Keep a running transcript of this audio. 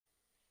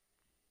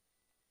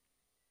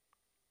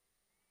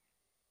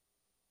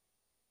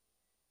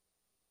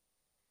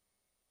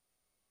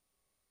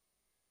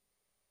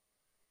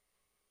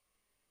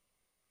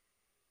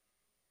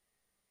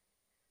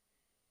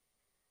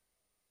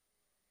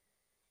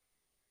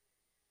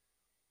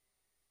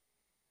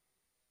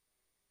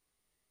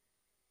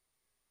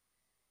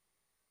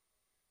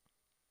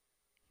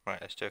Right,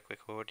 let's do a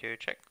quick audio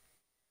check.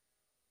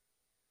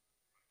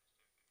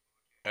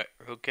 Right,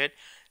 real good.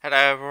 Hello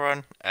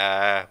everyone.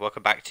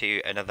 Welcome back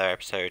to another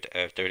episode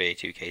of WWE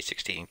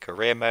 2K16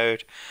 Career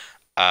Mode.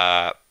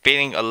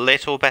 Feeling a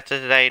little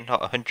better today,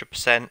 not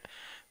 100%,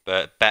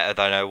 but better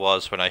than I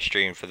was when I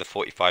streamed for the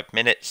 45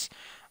 minutes.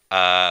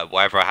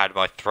 Whatever I had in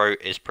my throat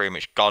is pretty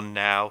much gone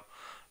now,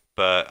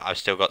 but I've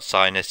still got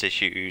sinus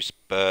issues,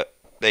 but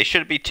they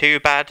shouldn't be too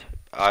bad.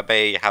 I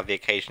may have the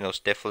occasional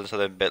sniffles of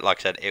them, but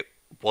like I said, it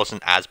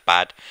wasn't as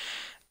bad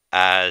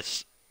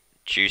as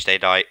Tuesday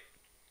night,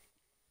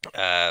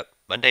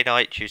 Monday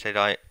night, Tuesday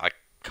night. I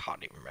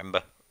can't even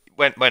remember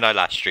when I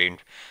last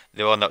streamed.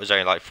 The one that was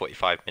only like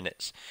 45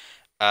 minutes.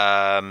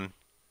 Um,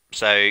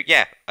 so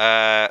yeah,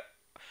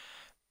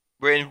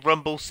 we're in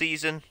Rumble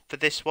season for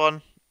this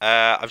one.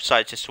 I've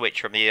decided to switch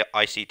from the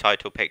IC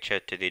title picture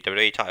to the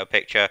WWE title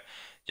picture,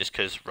 just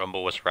because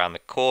Rumble was around the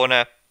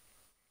corner.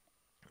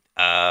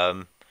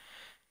 Um,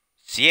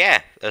 so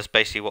yeah, that's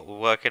basically what we're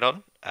working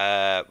on.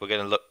 We're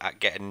going to look at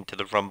getting into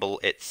the Rumble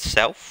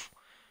itself.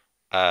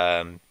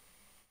 Um,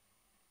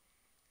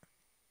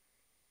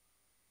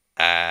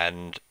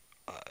 and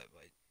my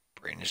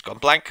brain has gone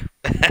blank.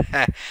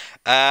 I'm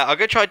going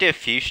to try to do a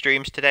few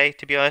streams today,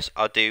 to be honest.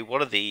 I'll do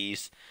one of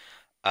these.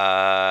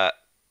 I'll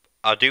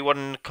do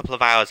one a couple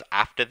of hours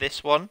after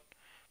this one,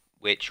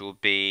 which will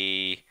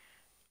be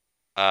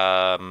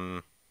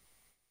what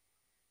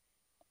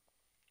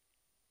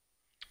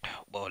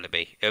will it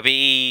be? It'll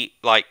be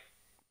like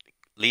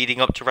leading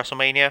up to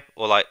WrestleMania,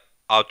 or like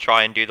I'll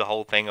try and do the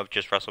whole thing of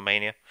just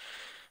WrestleMania.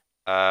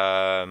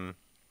 Um,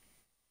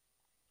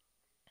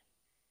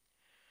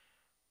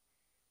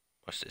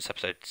 what's this,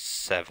 episode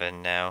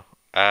 7 now?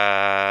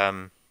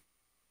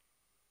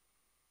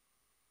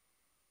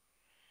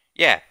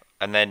 Yeah,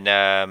 and then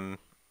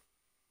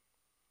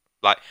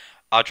like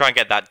I'll try and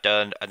get that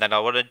done, and then I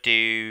want to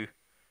do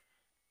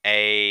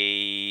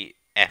a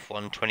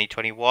F1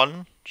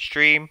 2021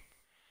 stream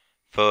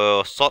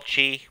for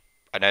Sochi.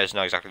 I know it's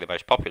not exactly the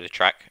most popular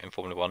track in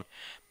Formula One,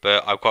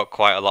 but I've got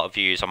quite a lot of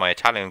views on my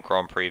Italian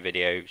Grand Prix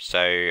video,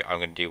 so I'm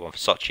going to do one for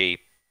Sochi,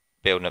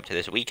 building up to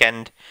this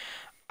weekend.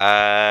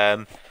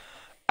 And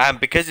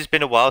because it's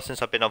been a while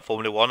since I've been on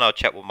Formula One, I'll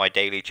check what my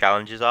daily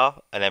challenges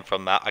are, and then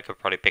from that I could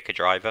probably pick a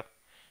driver,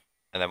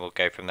 and then we'll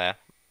go from there.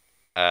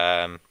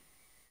 Um,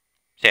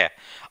 so yeah,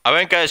 I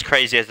won't go as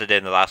crazy as I did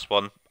in the last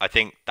one. I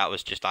think that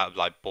was just out of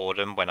like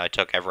boredom when I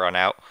took everyone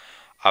out.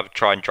 I'll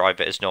try and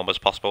drive it as normal as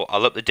possible.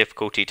 I'll up the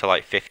difficulty to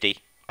like 50,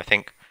 I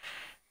think.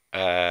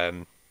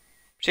 So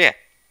yeah.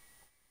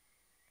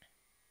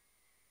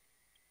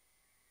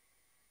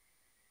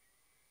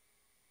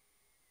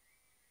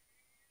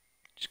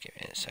 Just give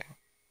me a second.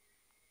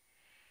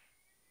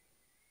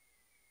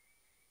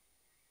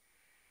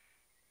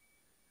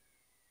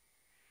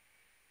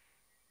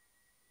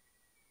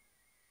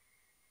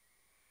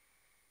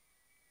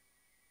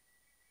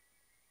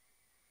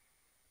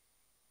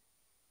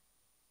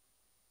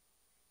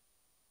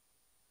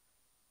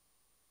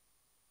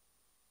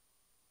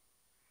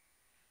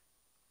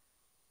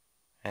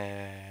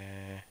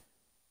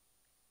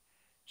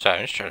 So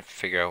I'm just trying to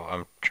figure out what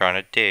I'm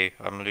trying to do.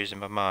 I'm losing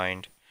my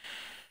mind.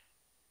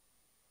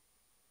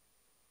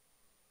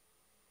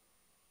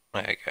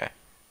 There you go.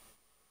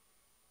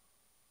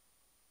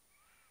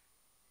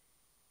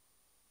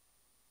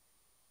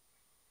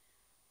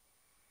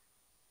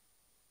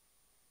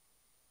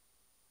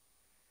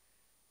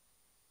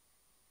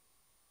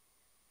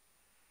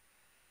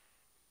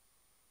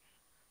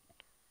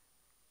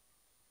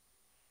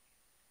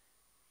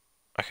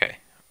 Okay.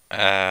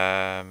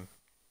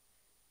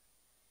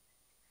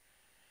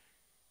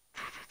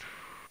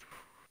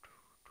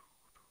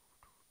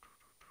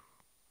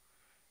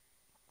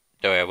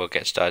 Don't worry, we'll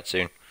get started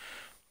soon.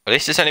 At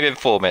least it's only been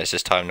 4 minutes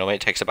this time. Normally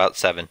it takes about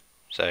 7.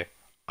 So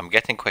I'm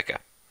getting quicker.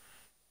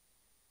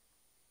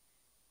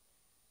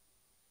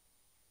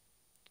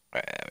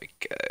 Right, there we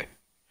go.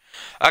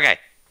 Okay,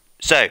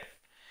 so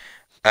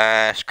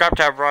scrapped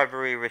our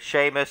rivalry with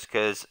Sheamus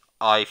because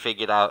I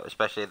figured out,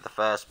 especially in the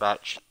first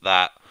match,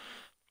 that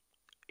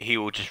he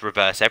will just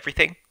reverse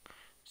everything.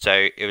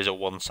 So it was a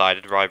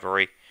one-sided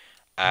rivalry.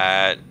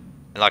 And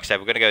like I said,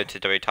 we're going to go into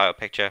the W title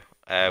picture.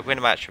 Win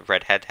a match with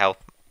Red Head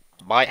Health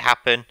might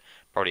happen,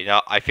 probably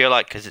not. I feel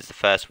like because it's the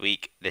first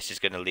week, this is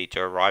going to lead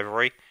to a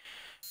rivalry.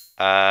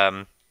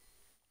 I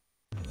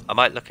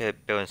might look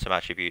at building some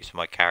attributes for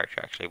my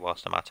character actually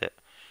whilst I'm at it.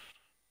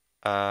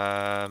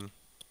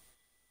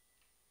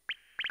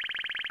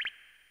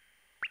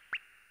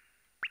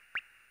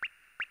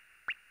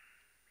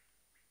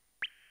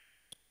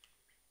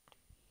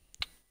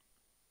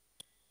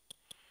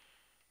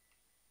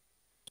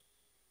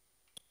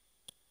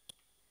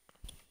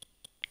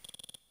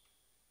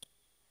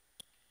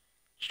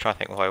 Just trying to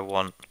think what I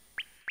want.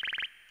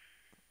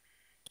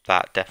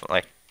 That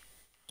definitely.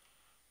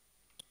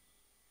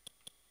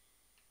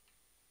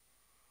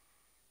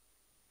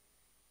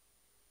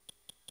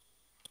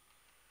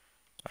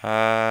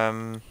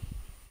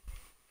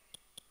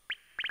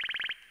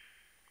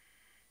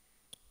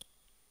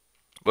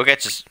 We'll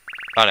get to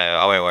Oh no,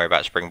 I won't worry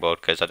about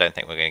springboard because I don't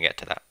think we're going to get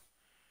to that.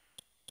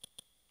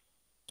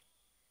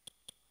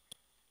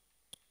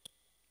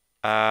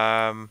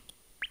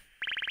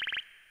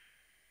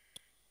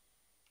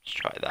 Let's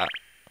try that.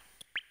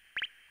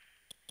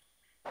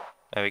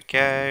 There we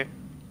go.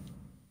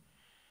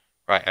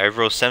 Right,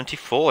 overall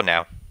 74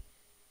 now.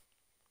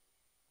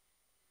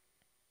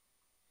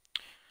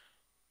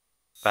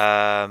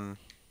 Yeah,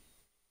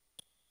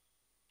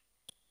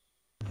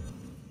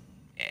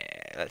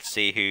 let's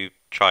see who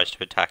tries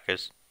to attack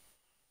us.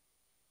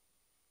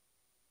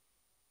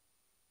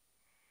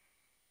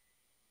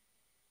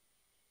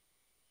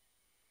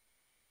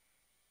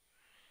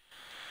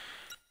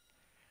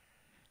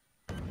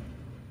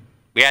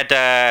 We had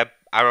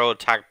our old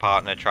tag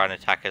partner trying to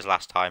attack us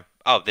last time.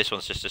 Oh, this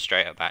one's just a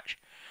straight up match.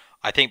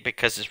 I think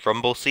because it's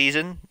Rumble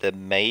season, the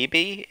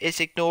maybe is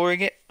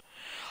ignoring it.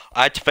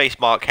 I had to face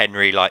Mark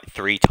Henry like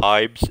 3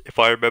 times, if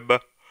I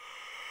remember.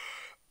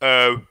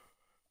 It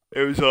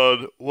was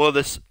on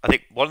I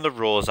think one of the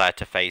Raws I had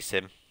to face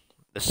him.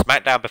 The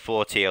SmackDown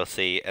before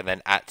TLC, and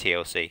then at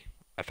TLC,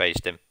 I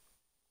faced him.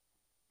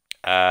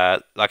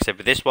 Like I said,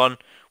 with this one,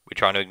 we're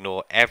trying to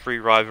ignore every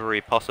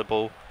rivalry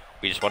possible.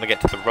 We just want to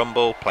get to the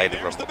Rumble, play the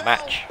Rumble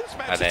match,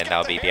 and then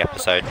that'll be the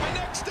episode.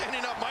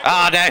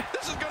 Oh no!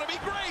 This is gonna be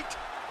great.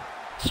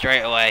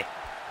 Straight away.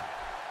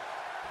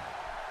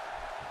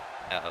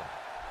 Uh oh.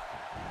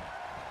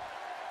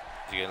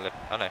 Is he gonna live?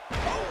 Oh no.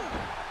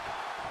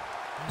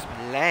 Where's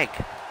my leg?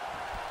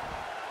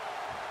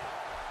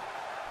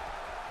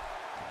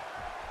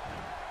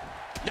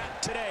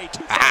 Not today,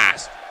 too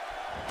fast.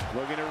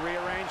 Looking to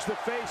rearrange the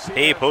face here.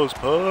 People's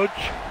punch.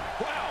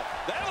 Wow,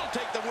 that'll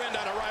take the wind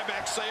out of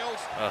Ryback's sails.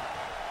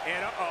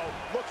 And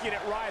looking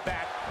at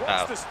Ryback.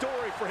 What's the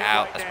story for him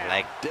right that's now? My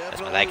leg.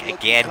 That's my leg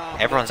again.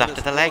 Everyone's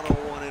after the leg.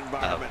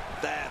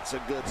 That's a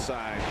good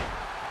sign.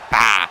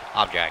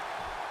 Object.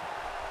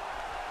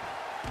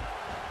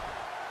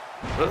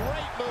 Great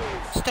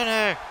move.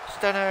 Stunner.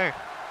 Stunner.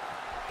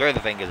 Throw the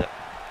fingers up.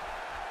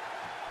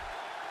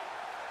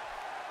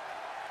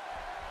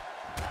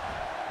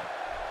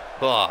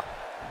 Oh.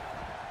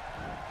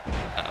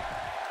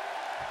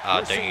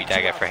 Oh, don't you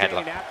dare go for a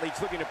headlock. Athletes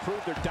looking to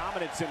prove their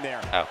dominance in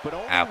there. Ow. But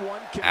only Ow.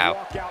 one can Ow.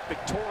 walk out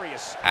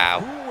victorious.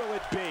 Ow. Who will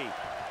it be?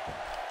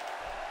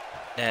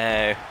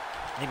 No.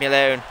 Leave me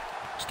alone.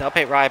 Stop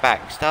it,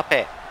 Ryback. Stop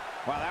it.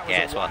 Wow, that was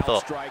That's what I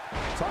thought. Strike.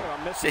 Talk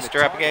about missing Sister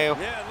the Abigail.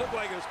 Yeah, it looked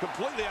like it was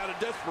completely out of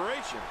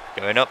desperation.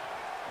 Going up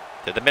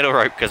to the middle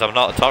rope because I'm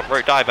not a top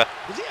rope diver.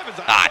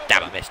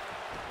 Damn, I missed.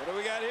 What do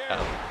we got here?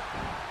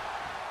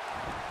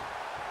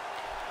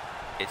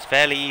 It's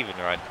fairly even,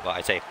 right? Well,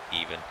 I say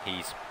even.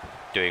 He's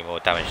doing more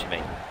damage to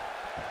me.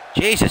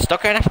 Jesus,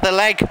 stop going after the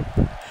leg.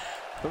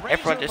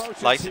 Everyone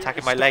just likes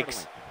attacking my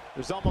legs.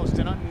 There's almost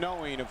an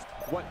unknowing of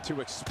what to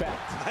expect.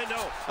 I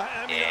know.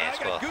 I mean, Yeah,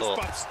 I got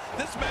goosebumps.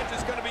 This match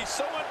is going to be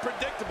so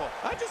unpredictable.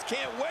 I just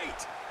can't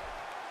wait.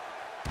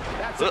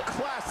 That's a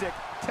classic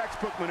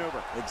textbook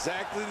maneuver.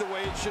 Exactly the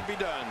way it should be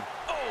done.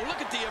 Oh,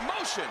 look at the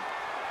emotion.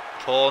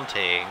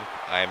 Taunting.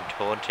 I am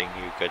taunting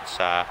you, good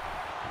sir.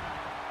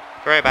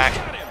 Throw it back.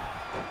 Got him.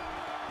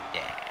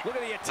 Yeah.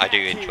 I do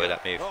enjoy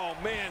that move. Oh,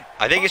 man.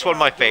 I think it's one of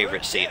my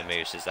favourite Cena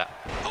moves, is that.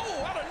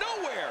 Oh, out of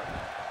nowhere.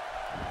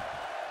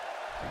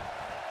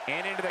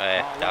 And into the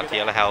down to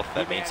yellow health.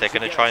 That means they're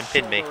going to try and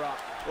pin me. Well,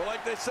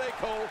 like they say,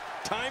 Cole,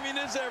 timing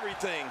is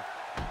everything.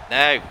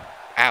 No.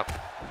 Ow.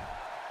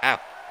 Ow.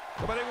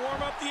 Somebody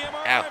warm up the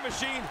MRI Ow.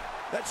 machine.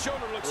 That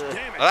shoulder looks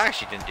damaged. Well, that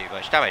actually didn't do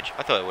much damage.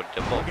 I thought it would have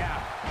done more.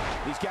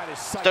 He's got his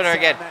sights Stunner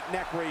again. on that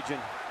neck region.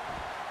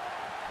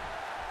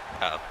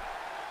 Uh-oh.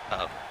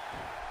 Uh-oh.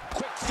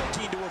 Quick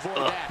thinking to avoid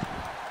that.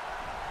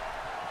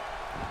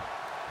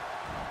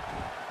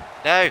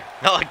 No,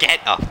 not again.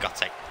 Oh, for God's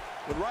sake.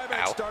 When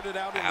Ryback started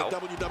out in the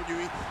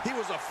WWE, he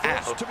was a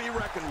force to be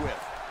reckoned with.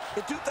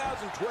 In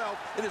 2012,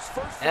 in his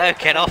first... No,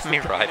 get off me,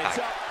 Ryback.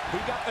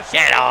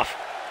 Get off.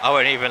 I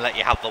won't even let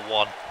you have the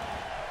one.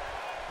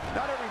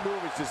 Not every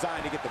move is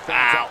designed to get the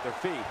fans off their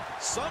feet.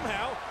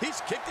 Somehow,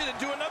 he's kicked it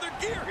into another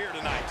gear here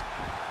tonight.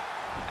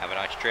 Have a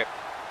nice trip.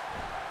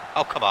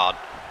 Oh, come on.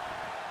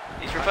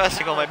 He's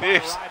reversing all my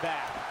moves.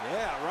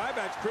 Yeah,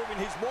 Ryback's proving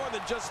he's more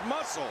than just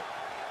muscle.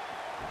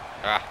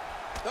 Oh,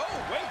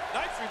 wait,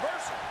 nice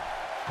reversal.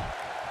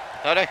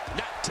 No, no.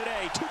 Not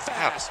today, too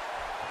fast. Ow.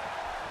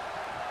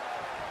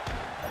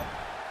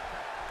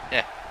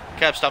 Yeah,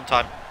 curb stomp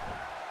time.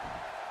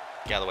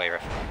 Get out of the way,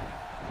 ref.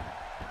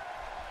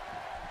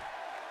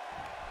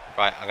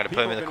 Right, I'm going to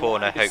put him in the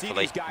corner,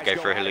 hopefully, and go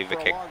for a haluva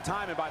kick. And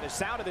by the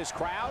sound of this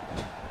crowd,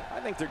 I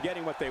think they're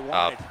getting what they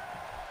wanted.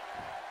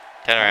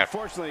 Turn around.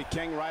 Unfortunately,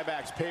 King,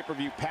 Ryback's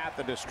pay-per-view path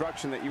of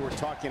destruction that you were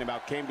talking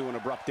about came to an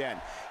abrupt end.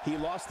 He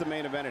lost the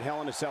main event at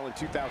Hell in a Cell in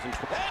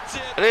 2012. That's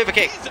it. Haluva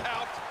kick. He's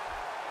out.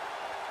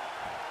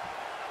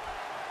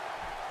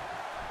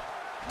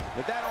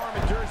 If that arm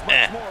endures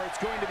much more, it's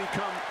going to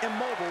become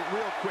immobile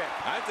real quick.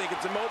 I think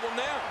it's immobile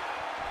now.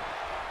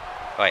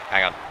 Wait,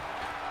 hang on.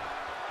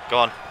 Go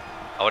on.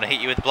 I want to hit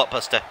you with the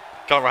blockbuster.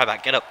 Go on,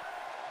 Ryback, get up.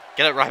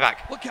 Get it right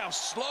back. Look how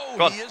slow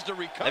Go on. he is to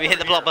recover. Let me hit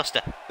the here.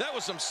 blockbuster. That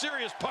was some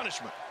serious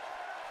punishment.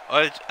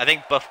 I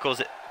think Buff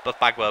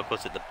Bagwell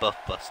calls it the Buff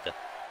Buster.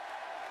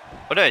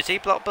 Oh no, is he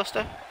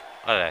Blockbuster?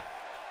 I don't know.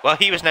 Well,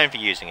 he was known for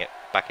using it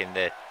back in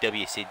the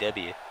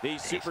WCW.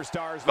 These days.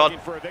 superstars Go on. looking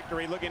for a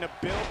victory, looking to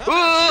build. Ooh!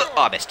 Oh,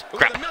 I missed.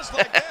 With Crap. a miss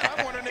like that,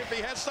 I'm wondering if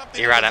he has something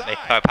He in ran his at me.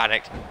 eye. I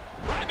panicked.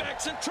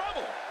 Ryback's in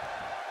trouble.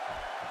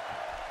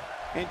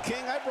 And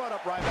King, I brought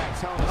up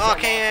Ryback's Hell in a Cell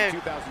Okay. loss in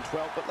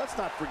 2012, but let's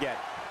not forget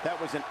that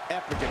was an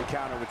epic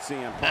encounter with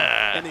CM Punk.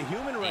 And the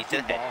human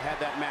wrestling ball had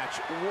that match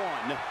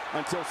won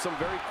until some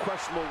very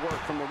questionable work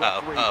from the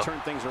referee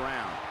turned things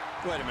around.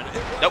 Wait a minute,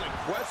 it wasn't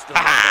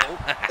questionable.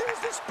 It was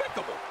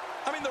despicable.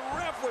 I mean, the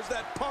ref was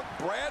that punk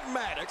Brad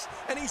Maddox,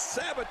 and he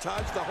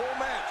sabotaged the whole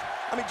match.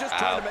 I mean, just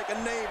trying to make a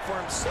name for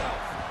himself.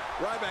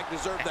 Ryback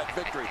deserved that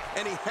victory,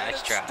 and he had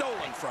it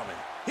stolen from him.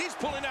 He's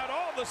pulling out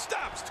all the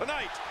stops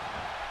tonight.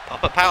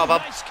 Pop a power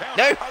bomb.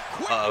 No.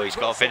 Oh, he's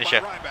got a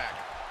finisher.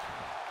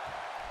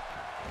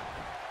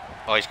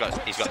 Oh, he's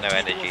got no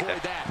energy though.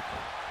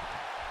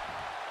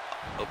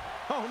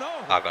 Oh no!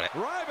 I got it.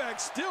 Ryback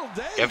still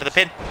dazed. Go for the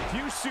pin.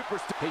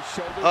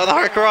 Oh, the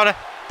Hurricanrana.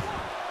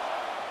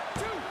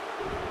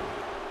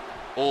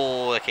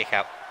 Oh, the kick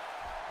out.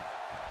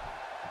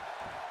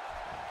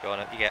 Go on,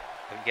 up you get.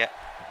 Up you get.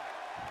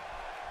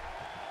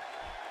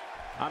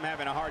 I'm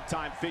having a hard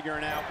time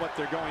figuring out what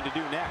they're going to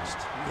do next.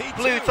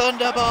 Blue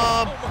Thunder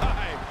Bomb. Oh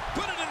my!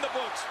 Put it in the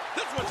books.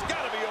 This one's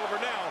got to be over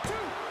now.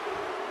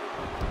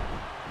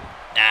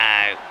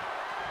 No.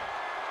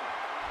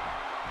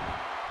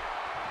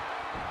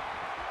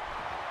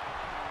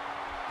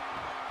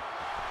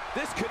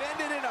 This could end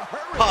it in a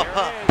hurry. Pop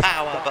up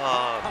power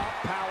bomb.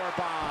 Power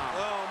bomb.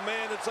 Oh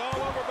man, it's all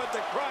over, but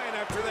they're crying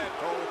after that,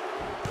 Cole.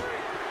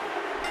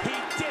 He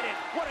did it.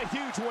 What a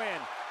huge win.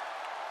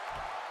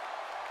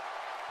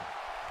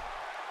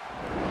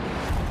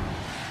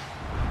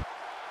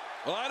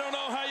 Well, I don't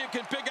know how you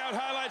can pick out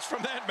highlights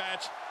from that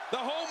match. The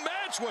whole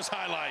match was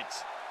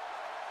highlights.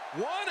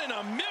 1 in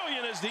a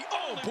million is the,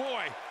 oh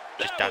boy.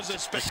 Just dance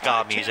to the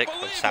ska music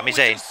of Sami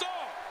Zayn.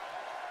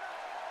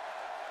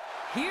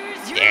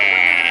 Here's your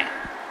Yeah.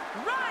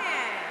 winner,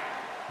 Ryan.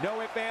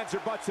 No ifs, ands, or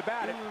buts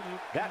about it.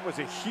 That was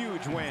a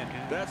huge win.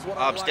 That's what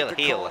I'm still like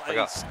heel, call I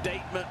forgot. a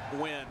statement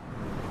win.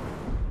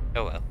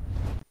 Oh well.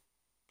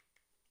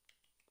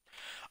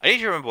 I need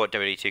to remember what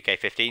WWE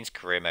 2K15's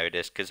career mode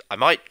is, because I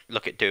might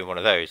look at doing one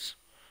of those.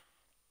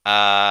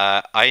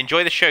 I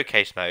enjoy the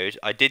showcase mode.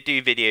 I did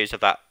do videos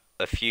of that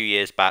a few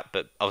years back,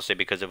 but obviously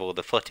because of all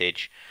the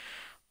footage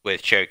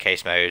with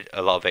showcase mode,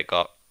 a lot of it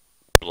got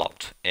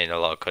blocked in a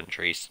lot of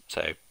countries,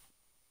 so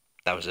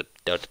that was a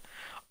dud.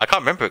 I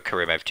can't remember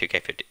career mode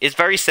 2K15. It's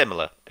very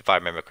similar, if I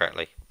remember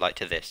correctly, like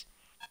to this.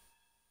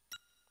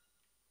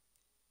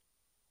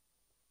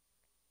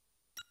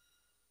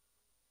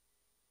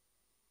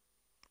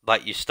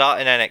 Like, you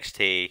start in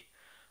NXT,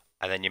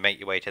 and then you make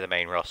your way to the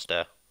main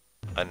roster,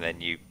 and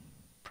then you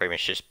pretty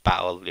much just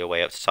battle your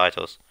way up to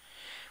titles.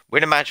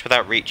 Win a match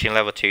without reaching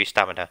level 2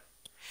 stamina.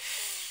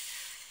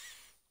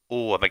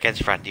 Oh, I'm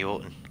against Randy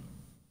Orton.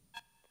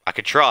 I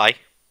could try.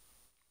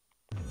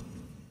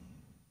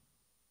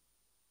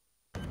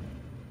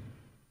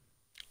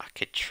 I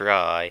could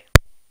try.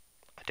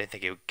 I don't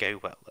think it would go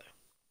well, though.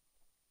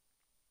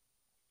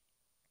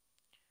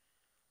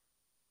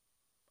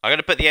 I'm going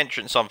to put the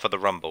entrance on for the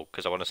Rumble,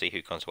 because I want to see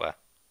who comes where.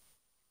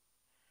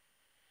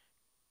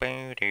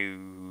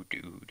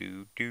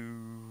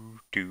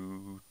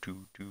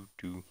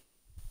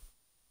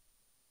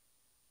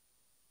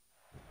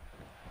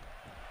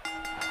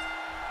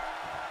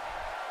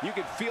 You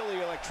can feel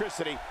the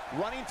electricity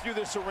running through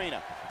this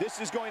arena.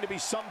 This is going to be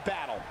some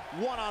battle.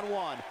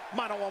 One-on-one,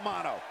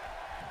 mano-a-mano.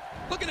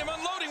 Look at him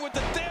unloading with the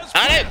Dez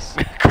press.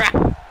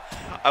 Crap!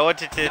 I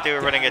wanted to do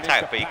a running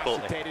attack, but he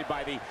caught me.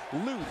 By the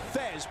Lou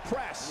Thez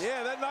press.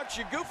 Yeah, that knocks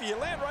you goofy. You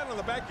land right on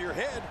the back of your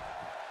head.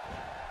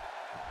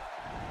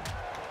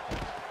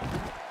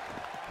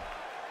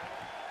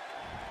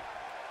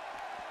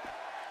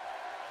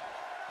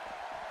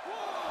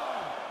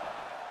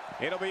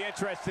 It'll be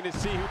interesting to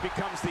see who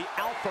becomes the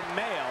alpha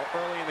male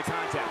early in the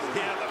contest.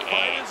 Yeah, the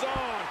fight is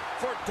on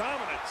for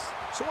dominance.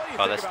 So what do you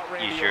think about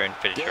Randy? Use your own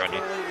finisher on you.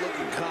 Definitely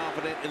looking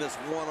confident in this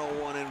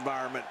one-on-one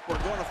environment.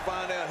 We're going to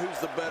find out who's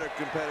the better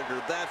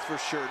competitor, that's for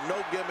sure. No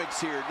gimmicks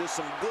here, just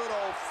some good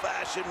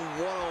old-fashioned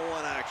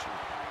one-on-one action.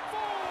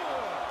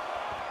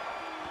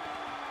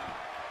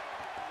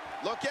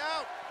 Look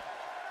out!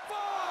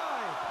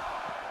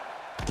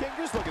 King,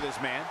 just look at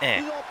this man.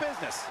 He's all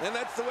business. And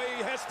that's the way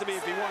he has to be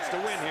if he wants to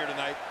win here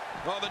tonight.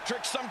 Well, the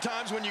trick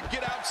sometimes when you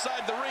get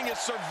outside the ring is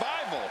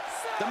survival.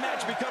 The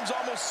match becomes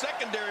almost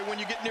secondary when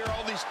you get near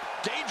all these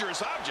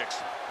dangerous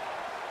objects.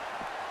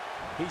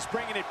 He's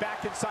bringing it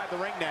back inside the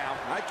ring now.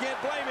 I can't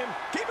blame him.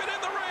 Keep it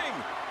in the ring.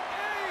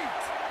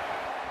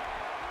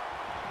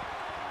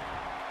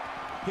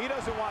 8. He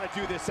doesn't want to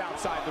do this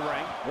outside the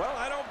ring. Well,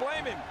 I don't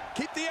blame him.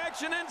 Keep the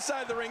action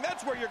inside the ring.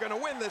 That's where you're going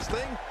to win this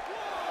thing.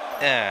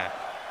 Yeah.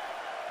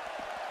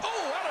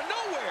 Oh, out of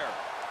nowhere.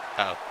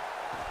 Oh.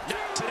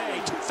 Not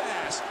today, too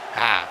fast.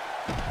 Ah.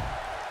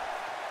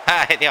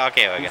 hit the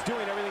RKO again. He's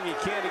doing everything he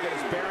can to get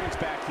his bearings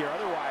back here.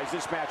 Otherwise,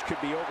 this match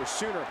could be over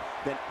sooner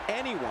than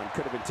anyone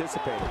could have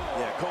anticipated.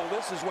 Yeah, Cole,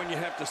 this is when you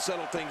have to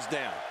settle things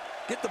down.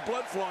 Get the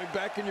blood flowing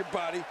back in your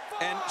body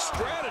and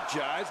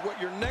strategize what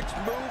your next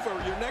move or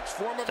your next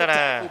form of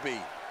attack will be.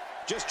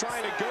 Just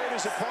trying to goad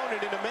his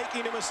opponent into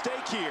making a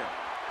mistake here.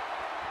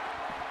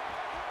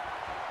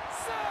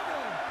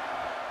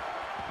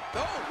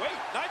 Oh, wait,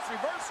 nice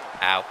reversal.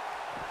 Ow. 8.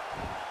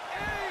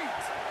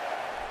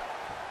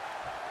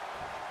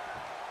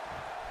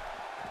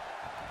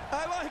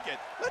 I like it.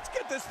 Let's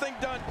get this thing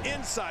done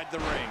inside the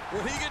ring.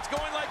 When he gets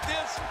going like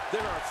this,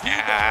 there are a few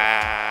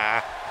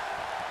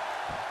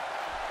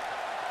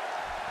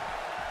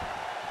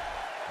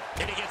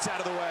And he gets out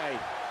of the way.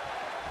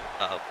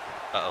 Uh-oh.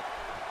 Uh-oh.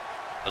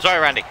 I'm sorry,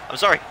 Randy. I'm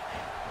sorry.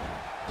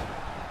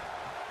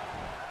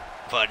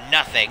 For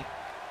nothing.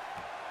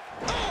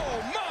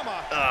 Oh,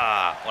 mama!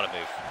 Ah, what a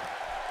move.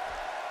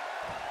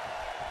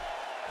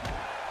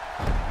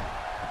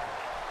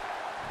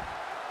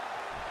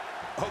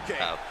 Okay,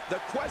 the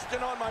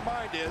question on my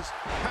mind is,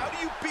 how do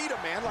you beat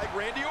a man like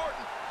Randy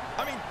Orton?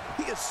 I mean,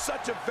 he is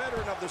such a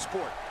veteran of the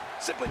sport.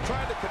 Simply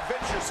trying to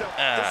convince yourself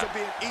this will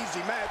be an easy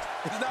match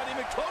is not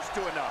even close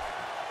to enough.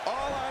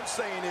 All I'm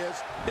saying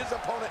is, his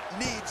opponent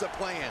needs a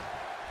plan.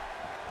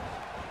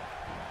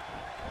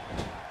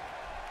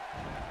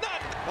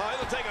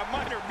 It'll take a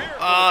minor miracle.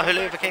 Oh,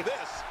 Hulu kick.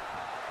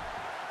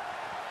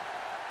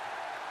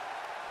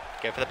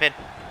 Go for the pin.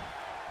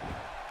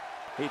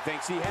 He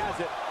thinks he has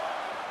it.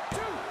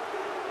 2.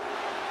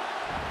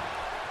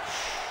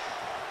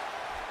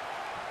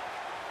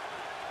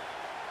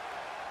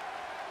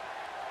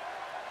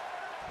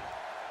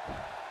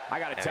 I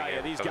gotta tell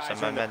you, these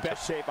guys are in the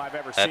best shape I've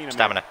ever seen them.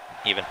 Stamina,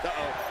 even.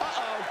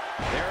 Uh-oh.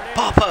 There it is.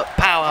 Pop-up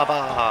power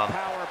bomb.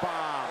 Power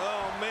bomb.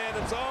 Oh, man,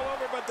 it's all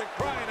over, but they're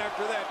crying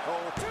after that,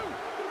 Cole.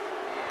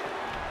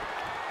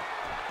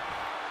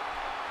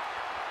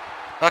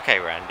 2. Okay,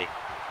 Randy.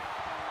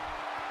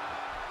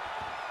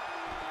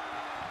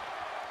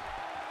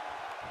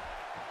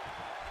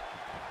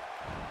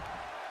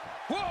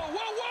 Whoa,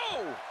 whoa,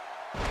 whoa!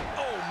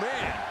 Oh,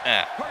 man.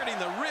 Yeah. Hurting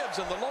the ribs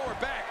and the lower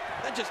back.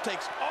 That just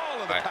takes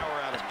all of the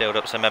power out of Let's it. build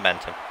up some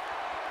momentum.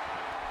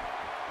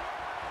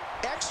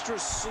 Extra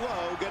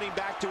slow getting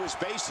back to his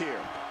base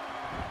here.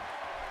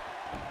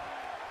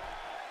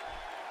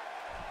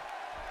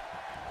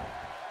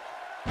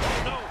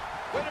 Oh, no.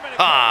 Wait a minute.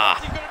 Ah.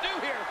 What's he going to do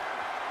here?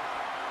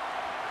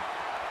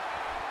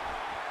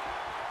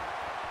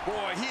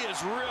 Boy, he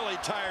is really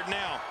tired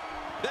now.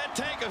 That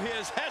tank of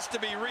his has to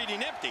be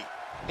reading empty.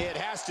 It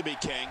has to be,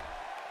 King.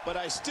 But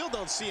I still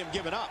don't see him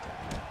giving up.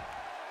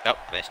 Oh,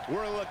 missed.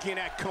 We're looking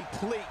at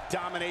complete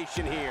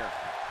domination here.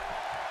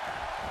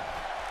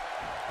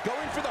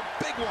 Going for the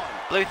big one.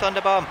 Blue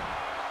Thunder Bomb.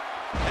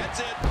 That's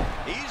it.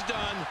 He's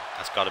done.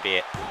 That's got to be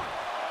it.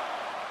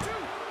 1, 2.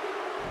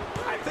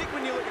 I think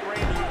when you look at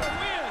Randy,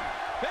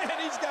 Man,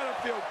 he's got to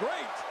feel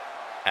great.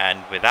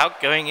 And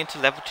without going into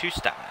level 2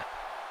 stamina.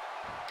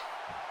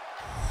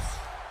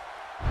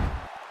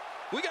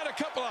 We got a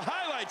couple of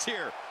highlights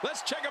here.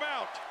 Let's check them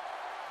out.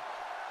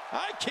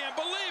 I can't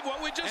believe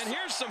what we just... And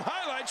here's some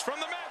highlights from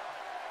the match.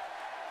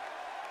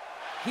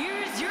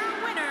 Here's your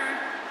winner,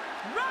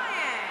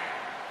 Ryan.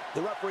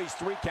 the referee's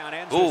 3 count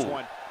ends this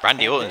one.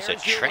 Randy And Orton's a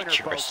there's your winner,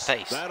 treacherous folks.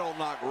 face. That'll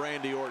knock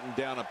Randy Orton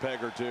down a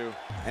peg or two.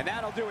 And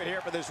that'll do it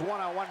here for this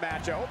one-on-one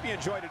match. I hope you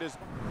enjoyed it as...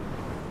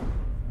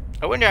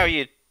 I wonder how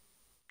you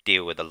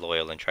deal with a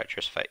loyal and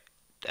treacherous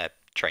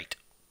trait.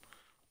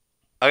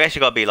 I guess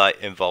you gotta be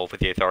like involved with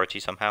the authority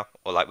somehow,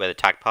 or like with a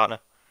tag partner.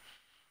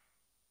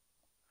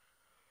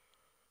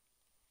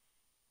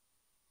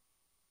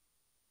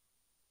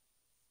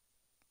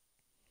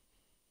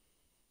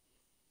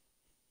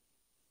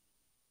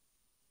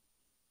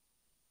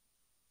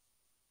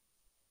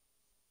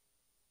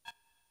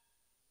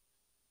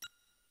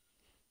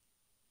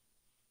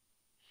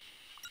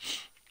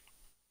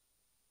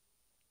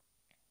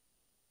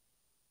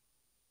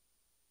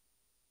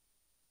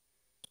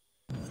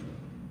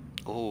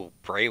 Oh,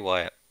 Bray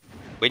Wyatt.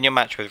 Win your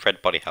match with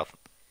red body health.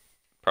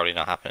 Probably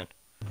not happening.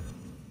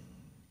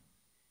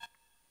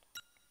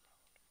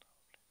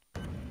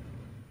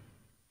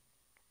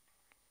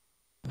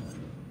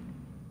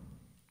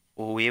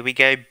 Oh, here we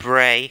go,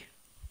 Bray.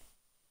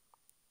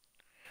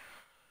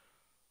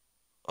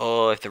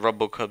 Oh, if the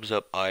Rumble comes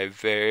up, I'm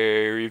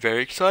very,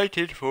 very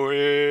excited for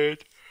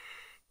it.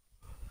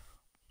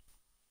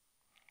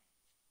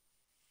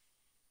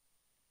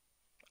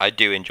 I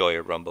do enjoy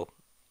a Rumble.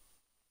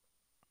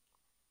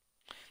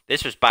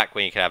 This was back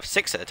when you could have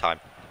 6 at a time.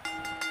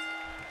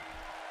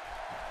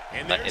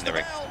 In the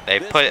ring.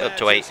 They've put it up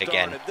to 8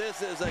 again.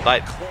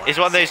 Like, it's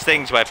one of those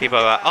things where people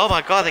are like, oh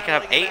my god, they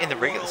can have 8 in the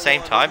ring at the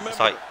same time.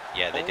 It's like,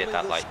 yeah, they did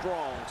that like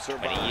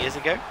 20 years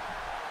ago.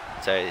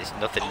 So it's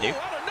nothing new.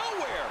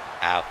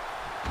 Ow.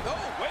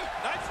 Oh, wait,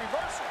 nice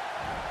reversal.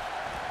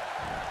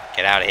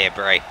 Get out of here,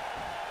 Bray.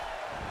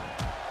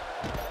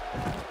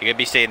 You're going to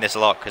be seeing this a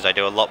lot because I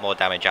do a lot more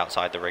damage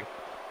outside the ring.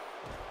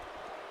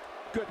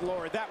 Good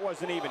Lord, that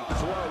wasn't even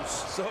close.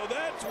 So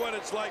that's what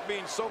it's like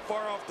being so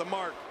far off the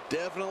mark.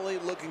 Definitely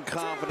looking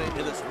confident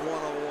in this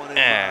one-on-one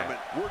environment.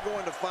 We're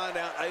going to find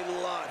out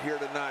a lot here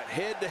tonight.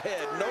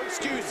 Head-to-head, no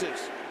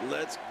excuses.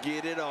 Let's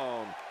get it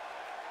on.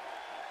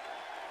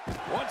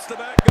 Once the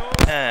back goes,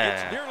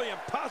 it's nearly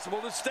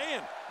impossible to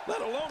stand, let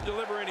alone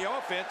deliver any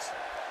offense.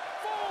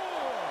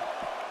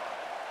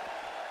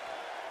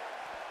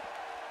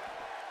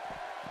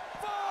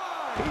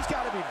 He's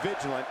got to be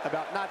vigilant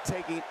about not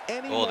taking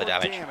any more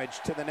damage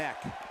to the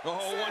neck.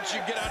 Oh, once you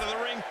get out of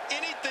the ring,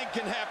 anything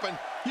can happen.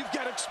 You've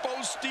got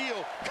exposed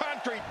steel,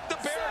 concrete, the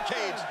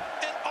barricades,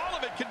 and all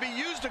of it can be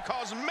used to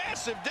cause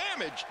massive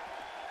damage.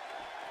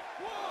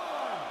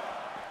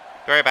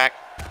 Throw back.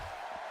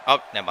 Oh,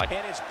 never mind.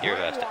 And it's You Bray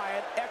reversed it.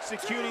 Wyatt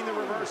executing the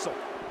reversal.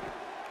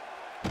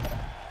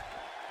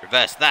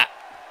 Reverse that.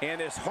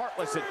 And this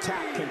heartless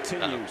attack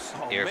continues.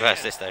 Oh, you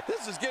reversed this, though.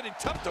 This is getting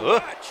tough to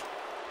watch.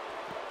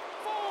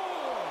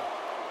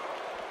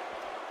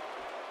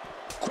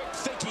 Quick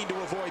thinking to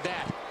avoid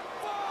that.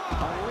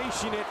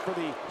 Unleashing it for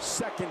the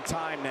second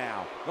time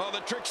now. Well, the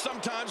trick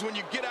sometimes when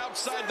you get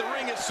outside the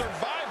ring is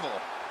survival.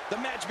 The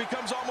match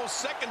becomes almost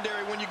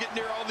secondary when you get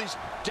near all these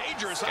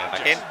dangerous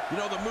objects. You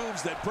know, the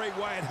moves that Bray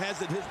Wyatt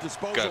has at his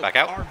disposal Go back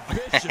out. are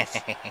vicious.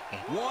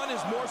 One is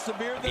more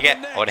severe than the Yeah,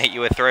 next. I want to hit you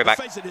with throwback.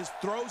 Face it, his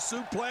throw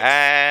suplex,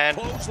 And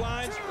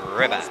clotheslines,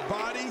 ribbon.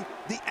 body,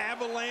 the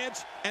avalanche,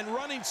 and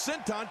running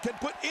senton can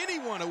put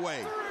anyone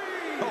away.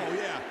 Oh,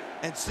 yeah.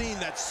 And seeing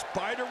that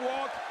spider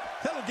walk,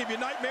 that'll give you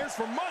nightmares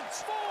for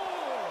months.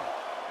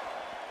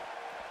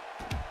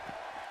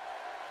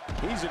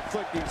 He's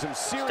inflicting some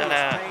serious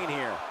pain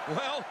here.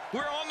 Well,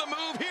 we're on the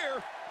move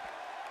here.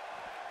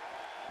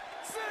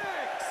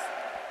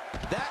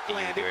 That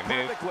landed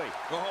perfectly.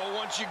 Oh,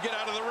 once you get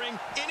out of the ring,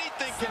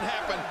 anything can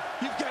happen.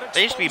 You've got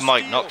There used to be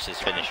Mike Knox's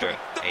finisher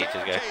ages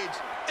ago.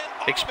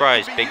 Big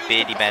surprise, Big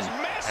Beardy Ben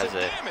has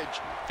a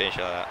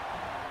finisher like that.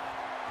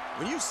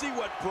 When you see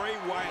what Bray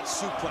Wyatt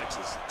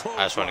suplexes,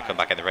 I just want to come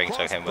back in the ring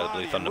so I can with the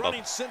Blue Thunderbolt.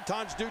 running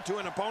sentons do to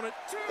an opponent,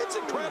 it's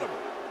incredible.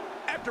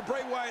 After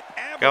Bray Wyatt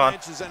Go on.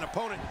 avalanches an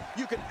opponent,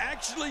 you can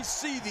actually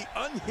see the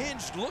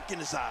unhinged look in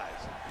his eyes.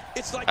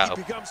 It's like he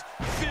becomes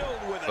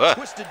filled with a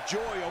twisted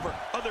joy over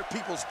other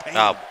people's pain.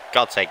 Oh,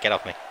 God's sake, get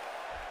off me.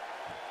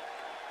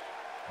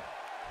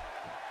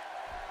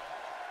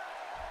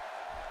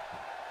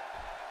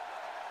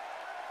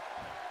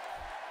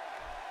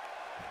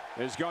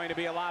 There's going to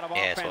be a lot of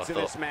Yeah, offense that's in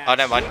what I this thought. match. Oh,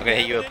 never mind, I'm going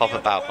to hit you with a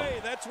pop-up power bomb.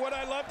 That's what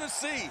I love to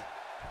see.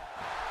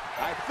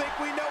 I think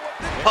we know what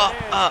this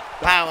Pop-up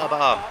power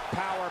bomb.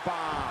 Power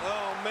bomb.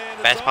 Oh, man,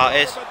 it's Best all part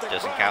over, is, but the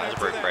doesn't crowd count as a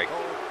after brick that break.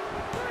 goal.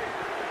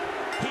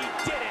 He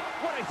did it.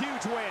 What a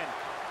huge win.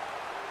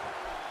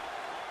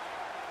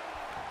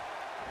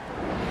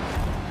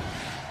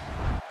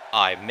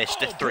 I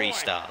missed a 3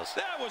 stars.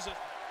 That was a...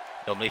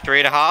 Normally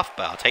 3.5,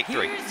 but I'll take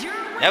 3.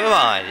 Never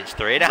mind, it's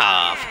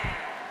 3.5.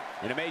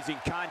 An amazing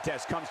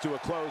contest comes to a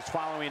close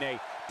following a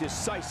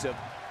decisive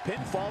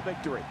pinfall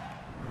victory.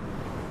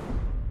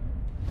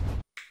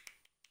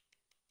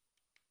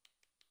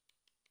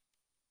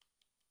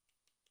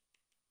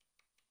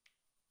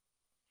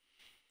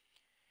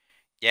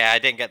 Yeah, I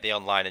didn't get the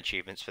online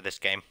achievements for this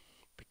game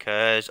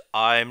because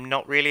I'm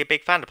not really a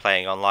big fan of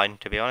playing online,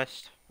 to be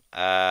honest.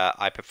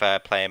 I prefer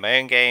playing my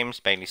own games,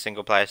 mainly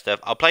single player stuff.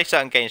 I'll play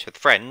certain games with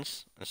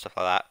friends and stuff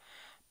like that,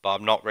 but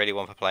I'm not really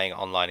one for playing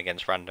online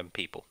against random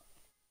people.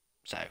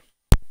 So,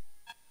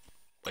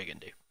 what are you going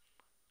to do?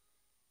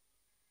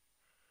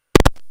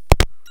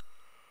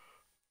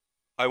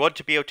 I want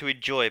to be able to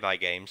enjoy my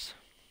games.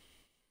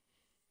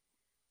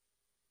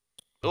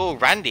 Oh,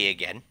 Randy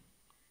again.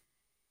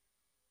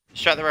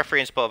 Strike the referee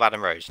in support of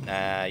Adam Rose.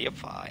 Nah, you're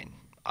fine.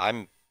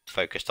 I'm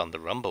focused on the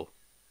Rumble.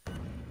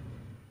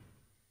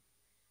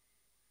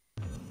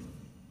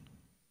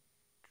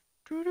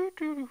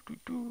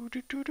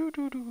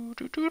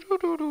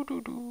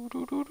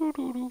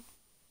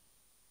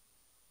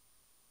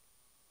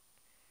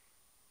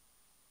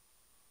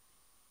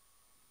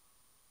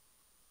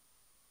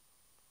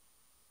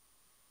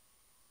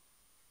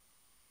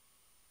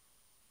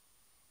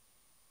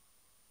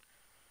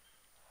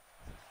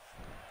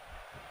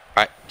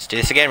 Right, let's do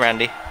this again,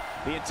 Randy.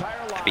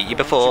 I beat you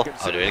before,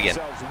 I'll do it again.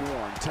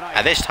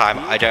 At this time,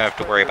 I don't have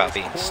to worry about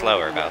being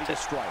slower about it.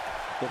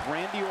 If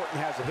Randy Orton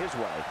has it his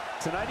way,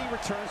 tonight he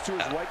returns to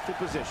his rightful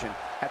position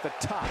at the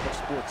top of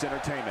sports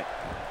entertainment.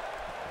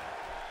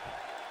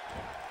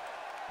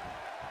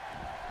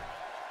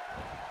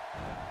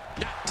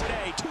 Not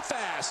today, too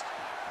fast.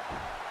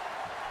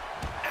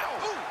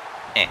 Ow.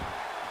 Eh.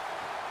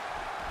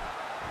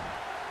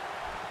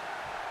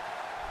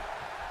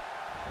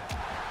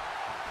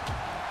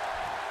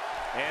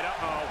 And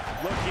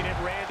looking at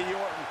Randy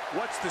Orton,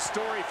 what's the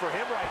story for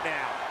him right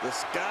now? The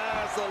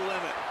sky's the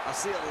limit. I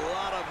see a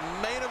lot of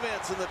main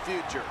events in the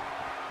future.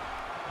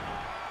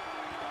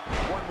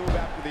 One move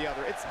after the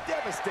other. It's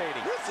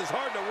devastating. This is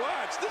hard to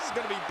watch. This is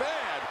going to be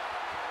bad.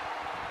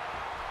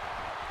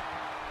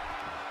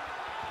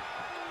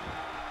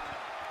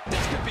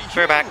 This could be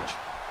Throw back. huge.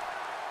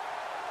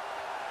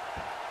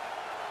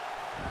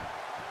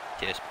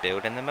 Just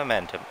building the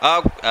momentum.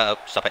 Oh,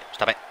 stop it,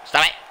 stop it,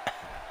 stop it!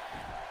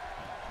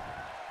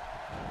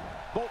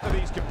 Both of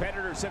these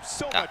competitors have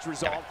so much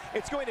resolve.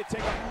 It's going to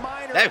take a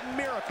minor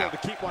miracle to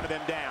keep one of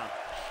them down.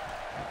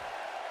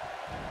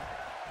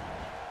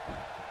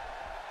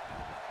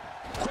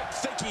 Quick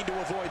thinking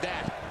to avoid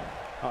that.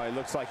 Oh, it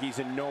looks like he's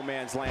in no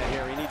man's land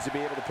here. He needs to be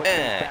able to put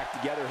things back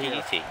together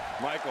here. Easy.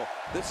 Michael,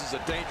 this is a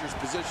dangerous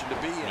position to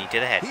be in. Knee to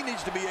the head. He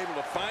needs to be able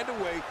to find a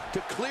way to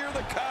clear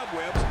the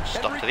cobwebs.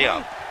 Stop to the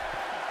arm.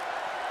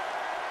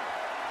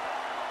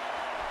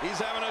 He's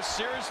having a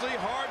seriously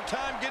hard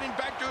time getting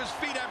back to his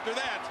feet after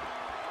that.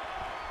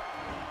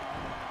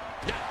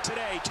 Not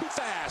today, too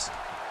fast.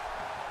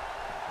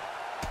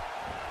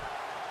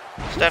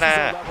 This is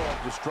a level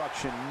of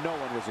destruction no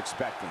one was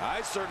expecting.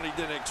 I certainly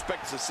didn't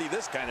expect to see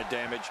this kind of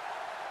damage.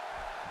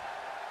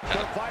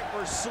 The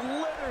Viper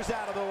slithers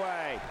out of the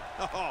way.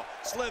 Oh,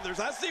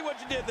 Slithers, I see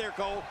what you did there,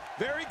 Cole.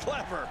 Very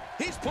clever.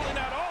 He's pulling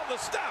out all the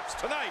stops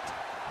tonight.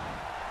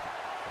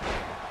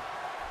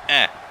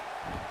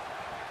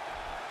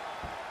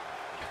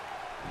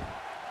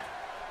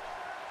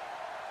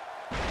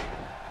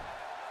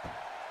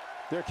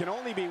 There can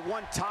only be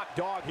one top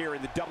dog here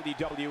in the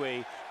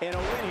WWE, and a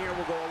win here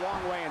will go a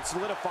long way in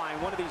solidifying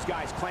one of these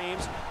guys'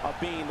 claims of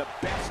being the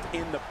best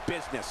in the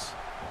business.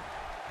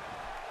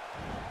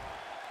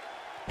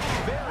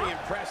 Very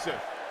impressive.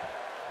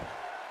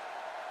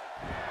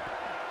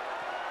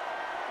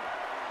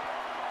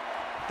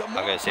 The more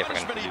I'm gonna see if I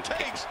can punishment he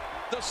takes,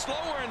 the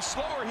slower and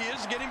slower he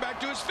is getting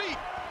back to his feet.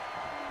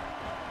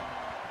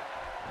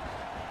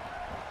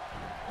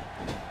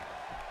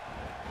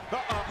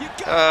 You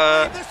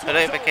got this I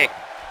don't have a kick.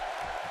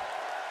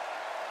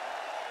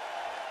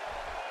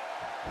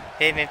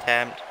 Hit an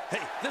attempt.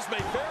 Hey, this may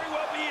very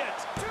well be it.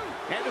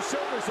 And the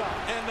shoulders up.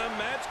 And the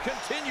match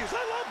continues.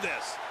 I love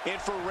this. And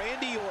for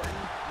Randy Orton,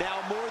 now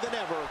more than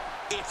ever,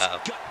 it's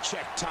gut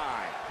check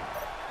time.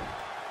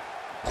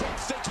 Quick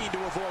thinking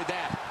to avoid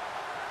that.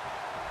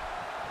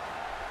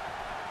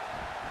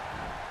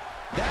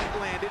 That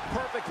landed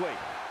perfectly.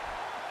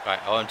 Right,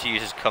 I want to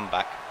use his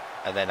comeback,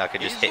 and then I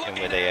could just hit him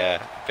with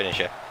a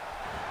finisher.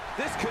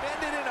 This could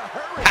end it in a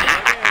hurry.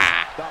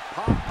 The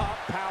pop-up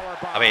power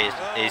bomb. I mean,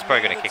 he's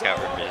probably going to kick out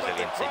with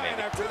resiliency, maybe.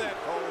 After that,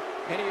 Cole.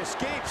 And he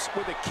escapes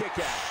with a kick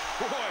out.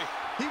 Boy,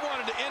 he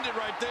wanted to end it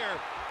right there.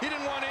 He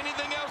didn't want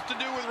anything else to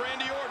do with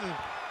Randy Orton.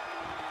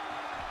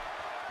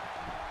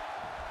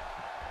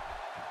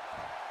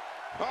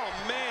 Oh,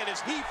 man,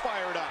 is he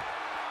fired up.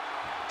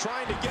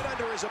 Trying to get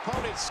under his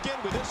opponent's skin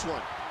with this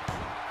one.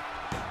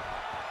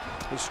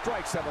 His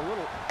strikes have a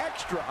little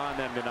extra on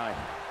them tonight.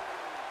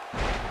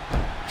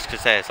 Just to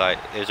say, it's like,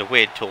 it was a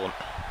weird taunt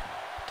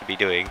to be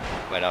doing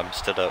when I'm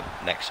stood up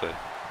next to him.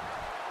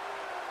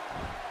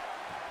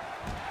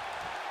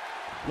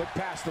 Look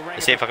past the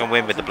Let's see if I can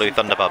win with the Blue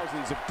Thunder Bomb.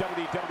 Thousands of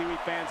WWE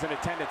fans in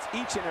attendance.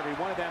 Each and every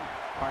one of them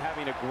are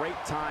having a great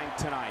time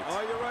tonight.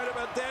 Oh, you're right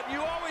about that.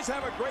 You always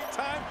have a great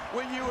time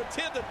when you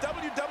attend the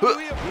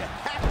WWE. You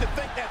have to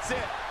think that's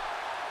it.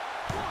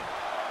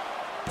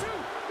 1, 2,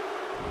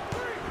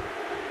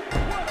 3.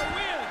 What a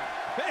win!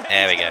 Man,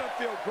 there we go.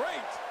 Feel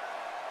great.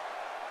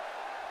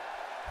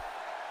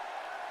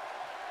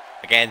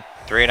 Again,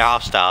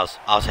 3.5 stars.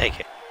 I'll take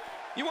it.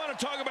 You want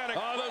to talk about it?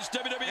 Oh, those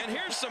WWE. And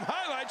here's some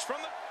highlights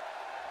from the.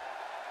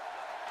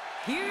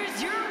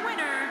 Here's your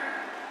winner,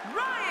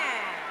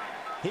 Ryan.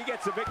 He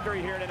gets a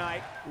victory here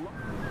tonight.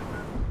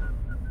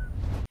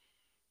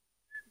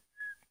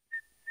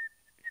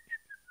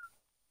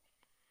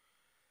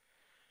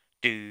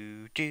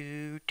 Do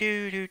do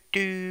do do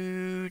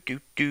do do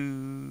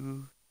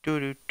do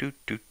do do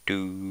do do do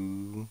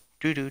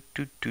do do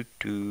do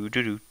do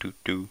do do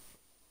do.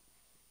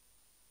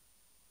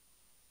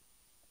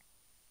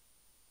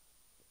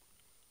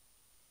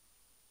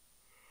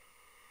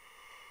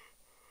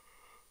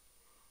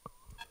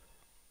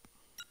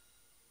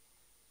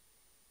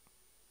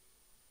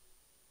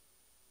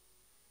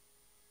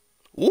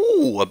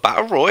 Ooh, a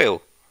battle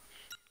royal.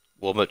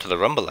 Warm up to the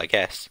Rumble, I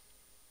guess.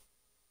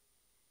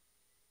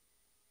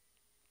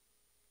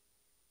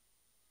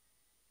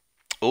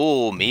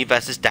 Ooh, me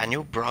versus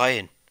Daniel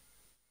Bryan.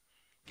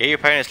 Get your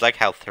opponent's leg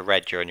health to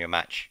red during your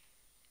match.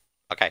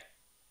 Okay.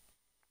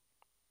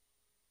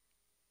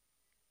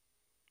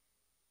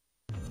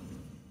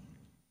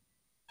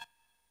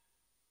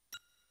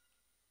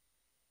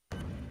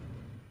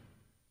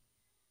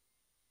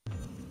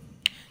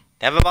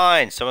 Never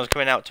mind, someone's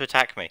coming out to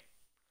attack me.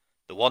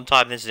 The one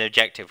time there's an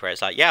objective where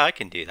it's like, yeah, I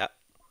can do that.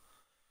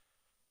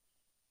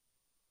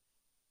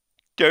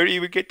 Don't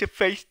even get to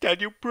face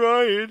Daniel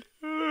Bryan.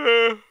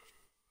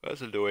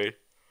 That's annoying.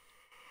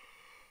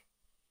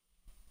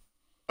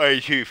 I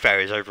mean, to be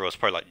fair, his overall was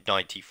probably like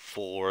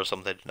 94 or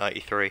something,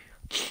 93.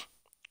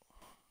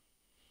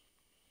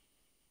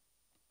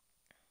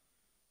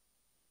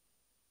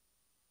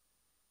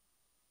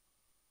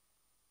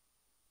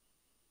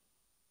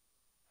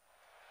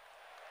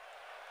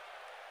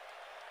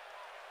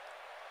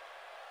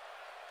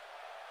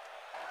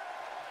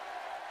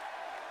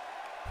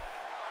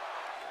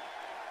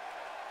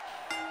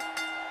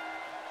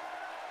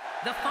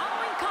 The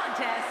following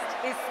contest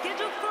is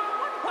scheduled for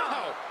one fall.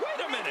 Wow,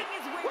 wait a minute.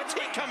 What's he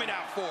coming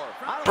out for?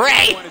 Bray!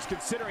 Everyone is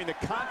considering the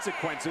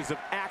consequences of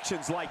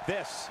actions like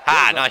this.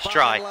 Ah, nice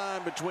try. There's a fine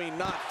line between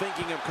not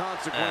thinking of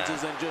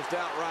consequences and just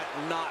outright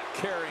not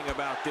caring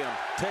about them.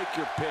 Take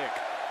your pick.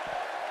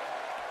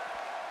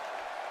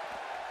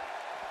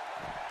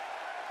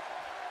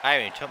 I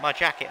even took my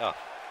jacket off.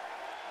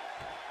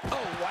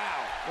 Oh, wow.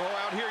 Well,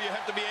 out here you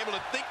have to be able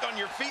to think on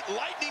your feet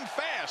lightning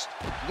fast.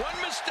 One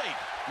mistake,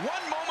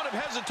 one moment of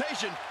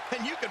hesitation,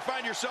 and you can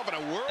find yourself in a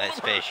world Let's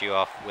of hurt. finish you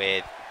off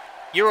with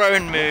your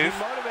own move.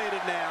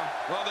 Motivated now.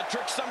 Well, the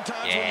trick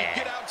sometimes when you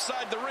get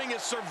outside the ring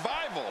is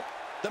survival.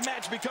 The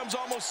match becomes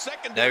almost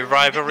secondary. No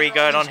rivalry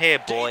going on here,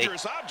 boy.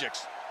 Dangerous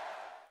objects.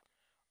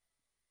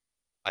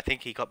 I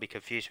think he got me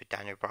confused with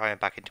Daniel Bryan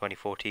back in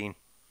 2014.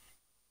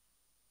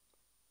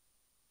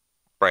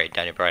 Bray and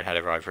Daniel Bryan had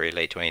a rivalry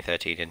late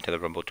 2013 into the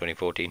Rumble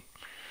 2014.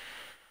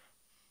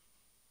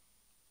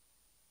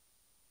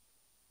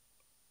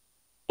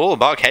 Oh,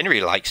 Mark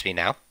Henry likes me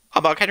now. Oh,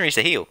 Mark Henry's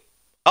a heel.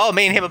 Oh,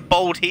 me and him are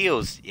bold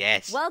heels.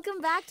 Yes. Welcome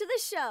back to the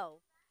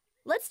show.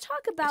 Let's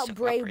talk about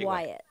Bray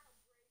Wyatt.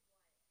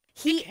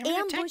 He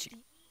ambushed.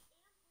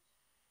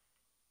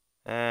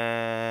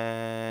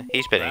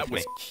 He's beneath That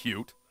was me.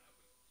 cute.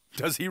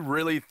 Does he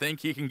really think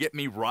he can get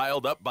me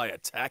riled up by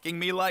attacking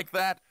me like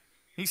that?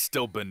 He's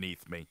still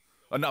beneath me.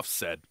 Enough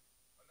said.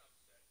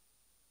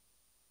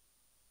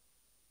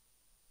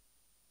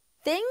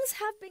 Things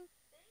have been.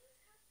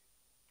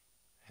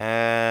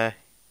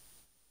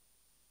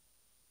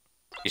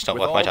 He's not With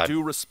worth all my time.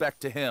 due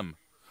respect to him,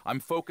 I'm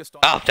focused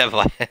on... Oh, never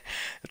mind.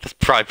 That's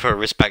pride for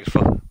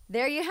respectful.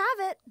 There you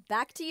have it.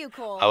 Back to you,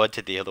 Cole. I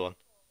wanted the other one.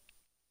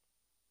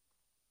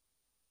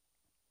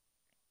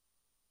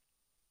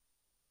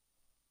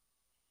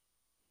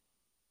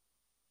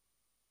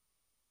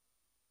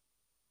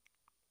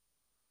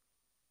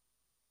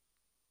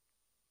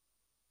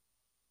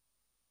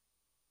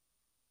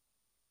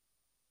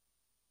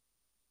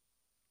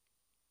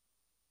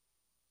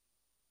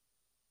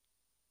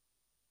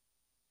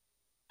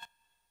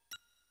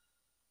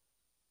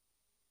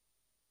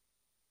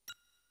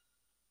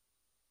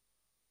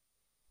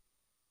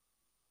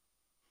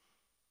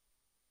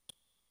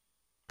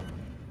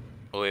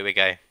 Oh, here we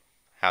go.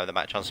 Have the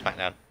match on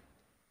SmackDown.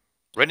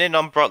 Running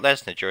on Brock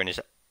Lesnar during his...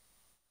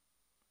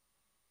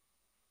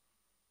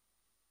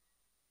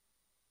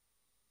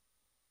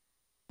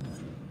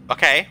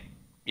 Okay.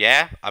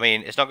 Yeah, I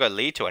mean, it's not going to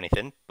lead to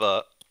anything,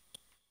 but...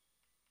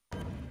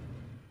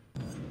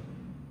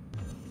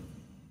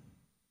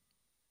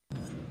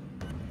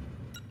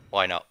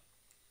 Why not?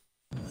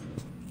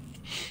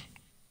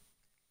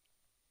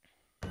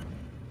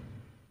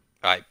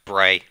 Alright,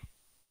 Bray.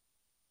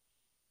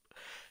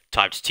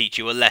 Time to teach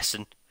you a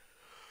lesson.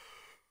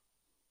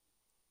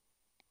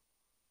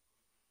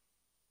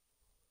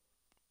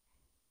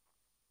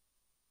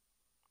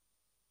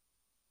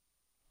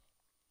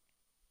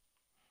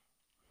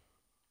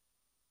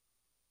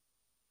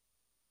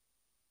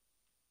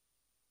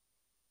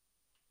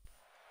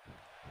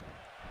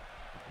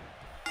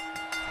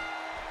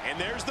 And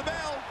there's the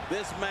bell.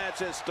 This match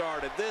has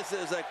started. This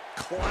is a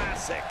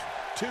classic.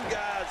 Two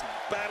guys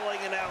battling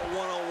it out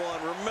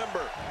one-on-one.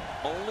 Remember,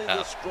 only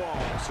the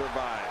strong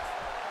survive.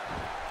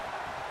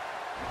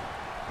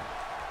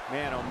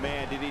 Man, oh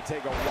man, did he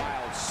take a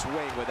wild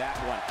swing with that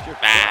one.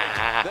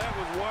 That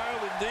was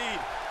wild indeed.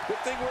 Good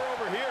thing we're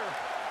over here.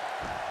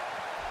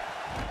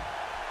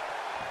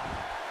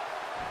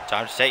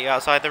 Time to take you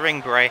outside the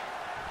ring, Bray.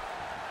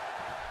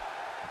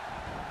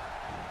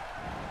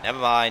 Never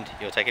mind,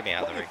 you're taking me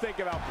out of the ring. What do you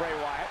think about Bray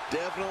Wyatt?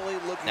 Definitely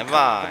looking Never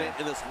confident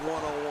mind. in this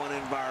one-on-one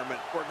environment.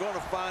 We're going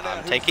to find out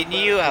I'm who's taking the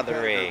you better out of the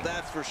competitor, ring.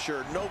 That's for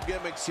sure. No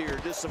gimmicks here.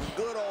 Just some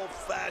good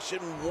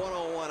old-fashioned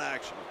one-on-one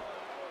action.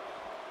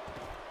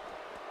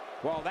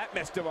 Well, that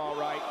missed him all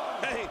right.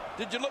 Hey,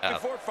 did you look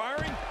before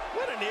firing?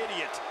 What an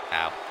idiot.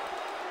 Ow.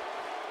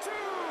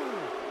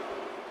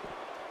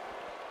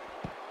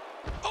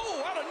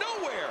 Oh, out of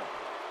nowhere.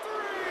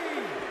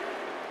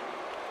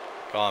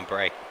 Go on,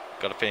 Bray.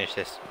 Gotta finish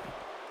this.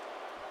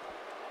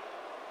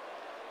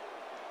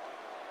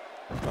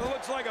 Well, it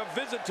looks like a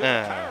visit to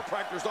the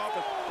chiropractor's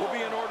office will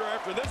be in order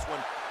after this one.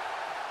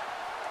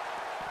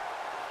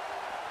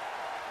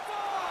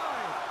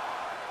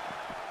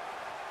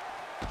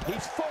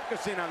 He's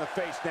focusing on the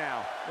face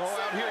now. Oh,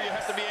 out here you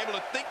have to be able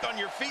to think on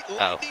your feet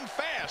lightning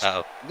fast.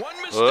 One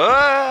mistake,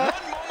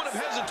 one moment of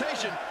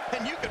hesitation,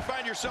 and you can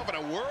find yourself in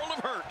a world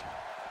of hurt.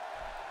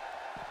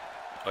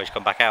 Oh, he's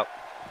come back out.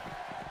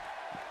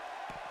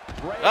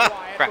 Bray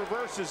Wyatt crap.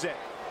 reverses it.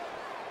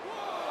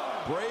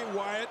 Bray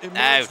Wyatt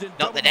emerged in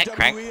not the neck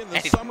crank. WWE in the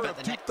Anything summer but of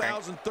the neck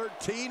crank.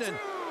 2013, and,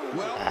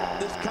 well,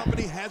 this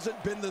company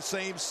hasn't been the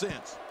same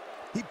since.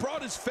 He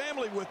brought his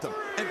family with him,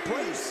 and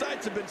Bray's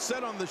sights have been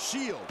set on the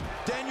Shield,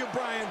 Daniel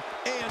Bryan,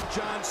 and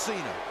John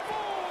Cena.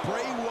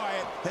 Bray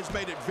Wyatt has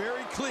made it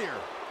very clear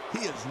he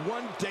is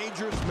one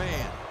dangerous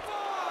man.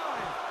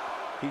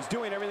 He's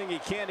doing everything he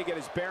can to get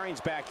his bearings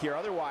back here.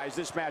 Otherwise,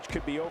 this match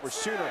could be over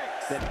sooner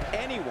than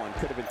anyone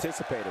could have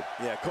anticipated.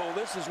 Yeah, Cole,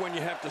 this is when you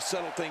have to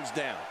settle things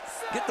down.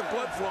 Get the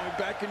blood flowing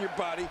back in your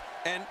body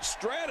and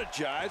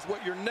strategize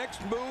what your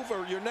next move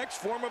or your next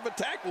form of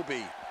attack will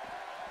be.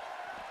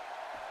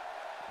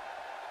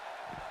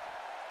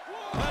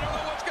 I don't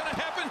know what's going to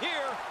happen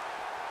here.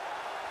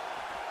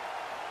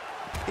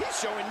 He's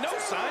showing no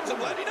signs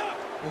of letting up.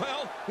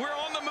 Well, we're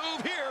on the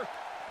move here.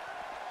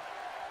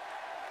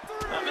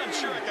 I'm not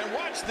sure I can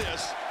watch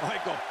this.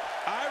 Michael,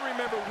 I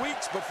remember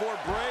weeks before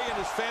Bray and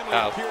his family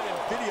appeared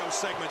in video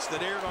segments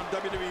that aired on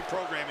WWE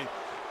programming.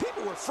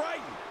 People were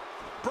frightened.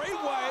 Bray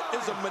Wyatt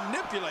is a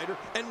manipulator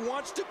and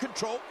wants to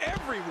control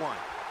everyone.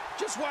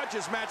 Just watch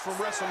his match from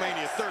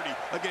WrestleMania 30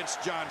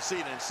 against John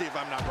Cena and see if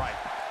I'm not right.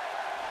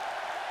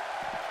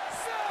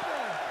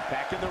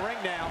 Back in the ring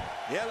now.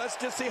 Yeah, let's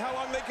just see how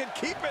long they can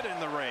keep it in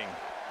the ring.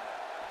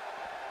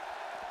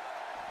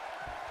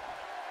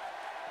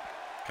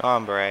 Come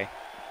on, Bray.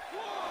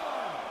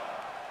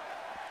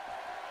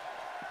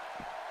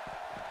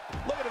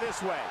 Look at it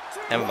this way.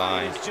 Never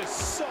mind. It's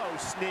just so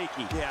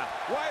sneaky. Yeah,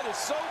 Wyatt is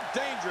so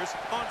dangerous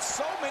on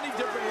so many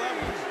different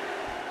levels.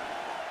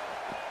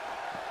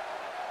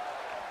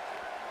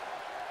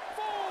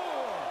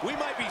 We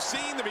might be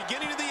seeing the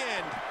beginning of the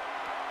end.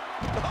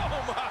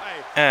 Oh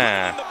my! Put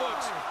it in the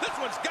books. This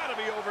one's got to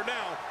be over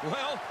now.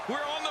 Well,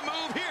 we're on the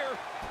move here.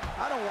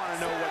 I don't want to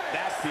know what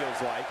that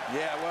feels like.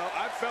 Yeah, well,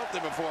 I've felt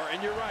it before,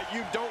 and you're right.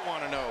 You don't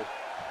want to know.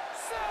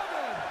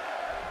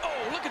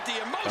 Oh, look at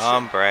the emotion.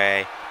 Come on,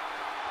 Bray.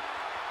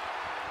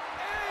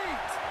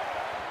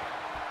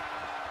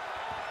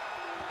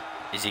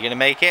 Is he gonna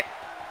make it?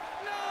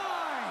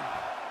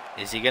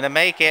 Is he gonna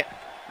make it?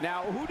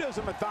 Now, who does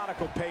a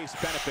methodical pace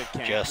benefit,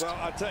 Ken? Just. Well,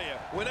 I'll tell you,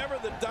 whenever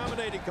the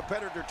dominating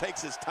competitor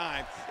takes his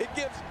time, it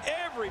gives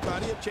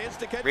everybody a chance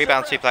to catch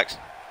Rebound their breath. suplex.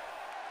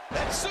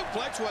 That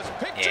suplex was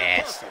picture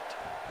perfect.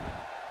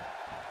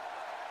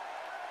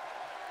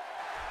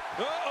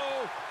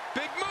 Uh-oh,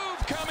 big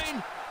move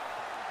coming.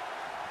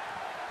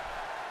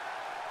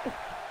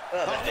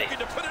 Looking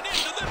to put an end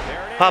to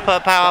this.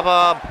 Pop-up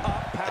powerbomb.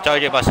 I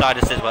told you my side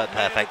assist worked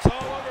perfect. It's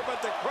all over,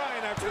 but they're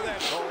crying after that,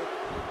 Cole.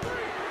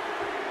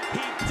 He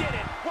did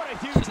it. What a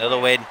huge Another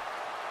win.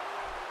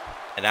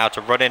 And now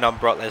to run in on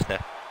Brock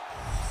Lesnar.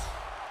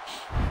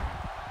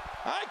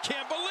 I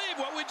can't believe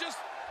what we just...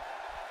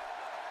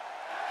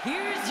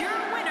 Here's your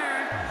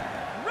winner,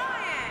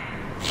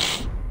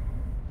 Ryan.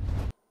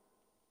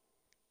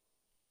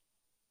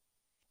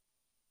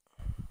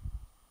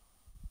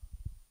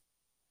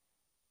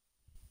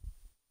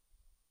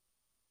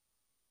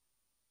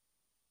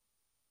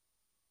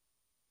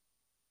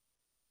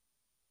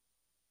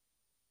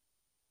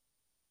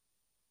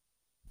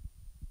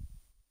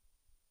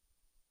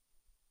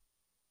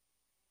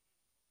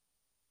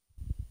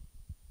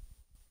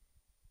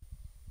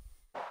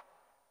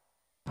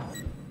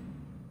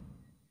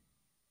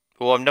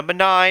 Oh, I'm number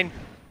 9.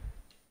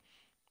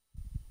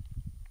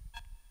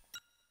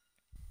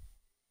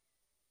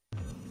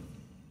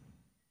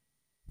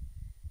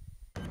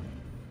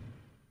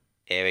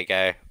 Here we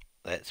go.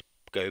 Let's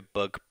go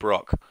bug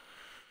Brock.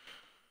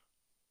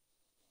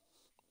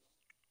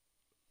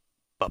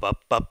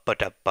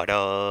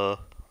 Ba-ba-ba-ba-da-ba-da.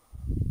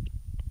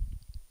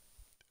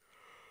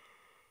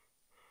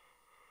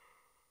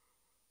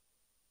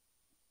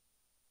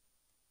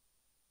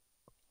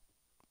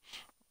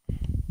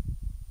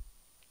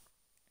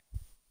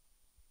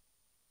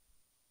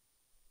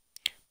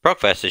 Brock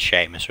versus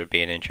Sheamus would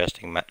be an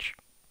interesting match.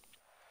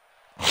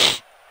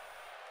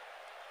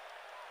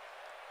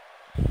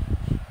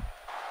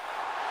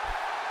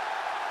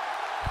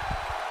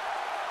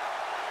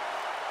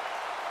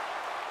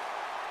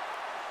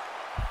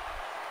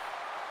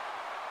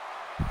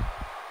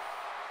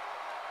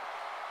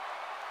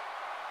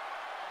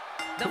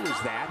 Who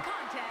is that?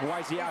 Why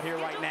is he out here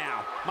right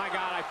now? My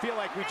God, I feel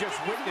like we just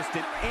witnessed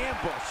an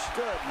ambush.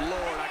 Good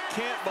Lord, I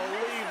can't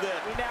believe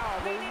that. We now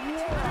have a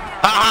war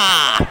on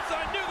our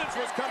I knew this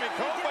was coming,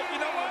 Cole, but you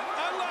know what?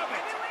 I love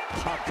it.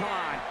 Oh, come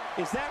on.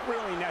 Is that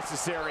really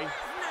necessary?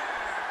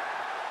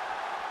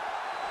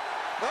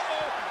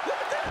 Uh-oh, look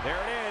at that. There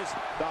it is,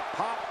 the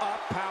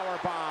pop-up power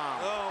bomb.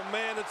 Oh,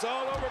 man, it's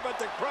all over, but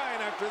they're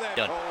crying after that,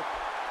 Done. Cole.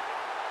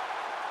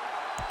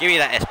 Give me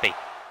that SP.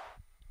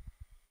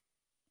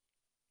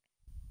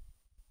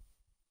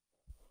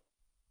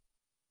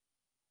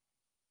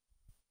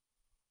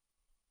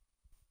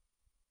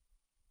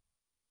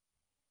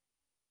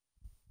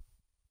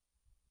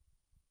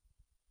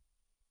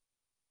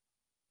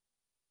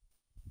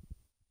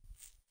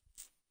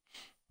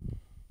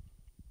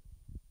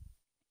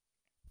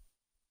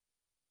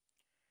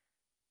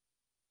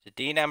 So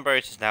Dean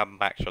Ambrose is now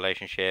Mac's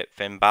relationship.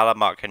 Finn Balor,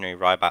 Mark Henry,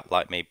 Ryback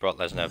like me. Brock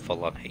Lesnar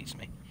full on hates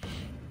me.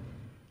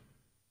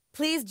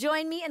 Please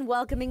join me in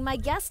welcoming my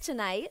guest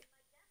tonight.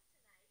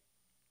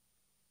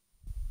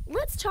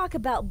 Let's talk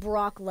about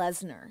Brock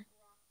Lesnar.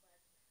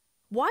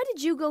 Why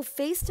did you go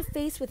face to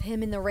face with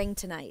him in the ring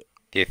tonight?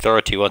 The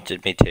Authority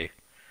wanted me to.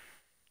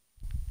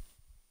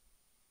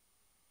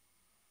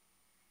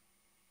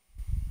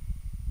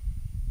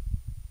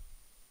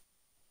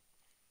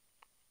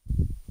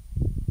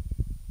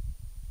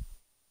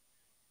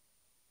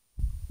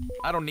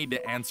 I don't need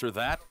to answer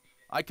that.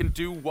 I can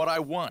do what I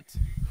want.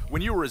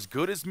 When you are as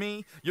good as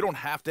me, you don't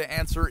have to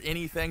answer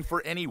anything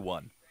for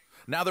anyone.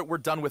 Now that we're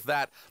done with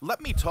that,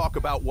 let me talk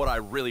about what I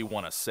really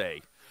want to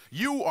say.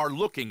 You are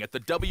looking at the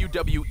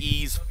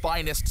WWE's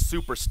finest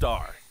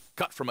superstar,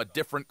 cut from a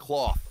different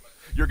cloth.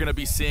 You're going to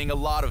be seeing a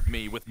lot of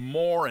me with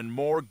more and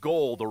more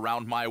gold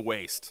around my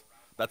waist.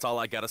 That's all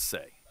I got to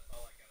say.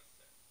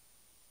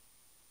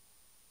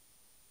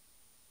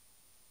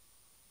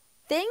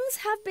 Things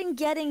have been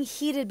getting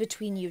heated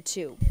between you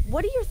two.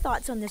 What are your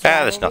thoughts on this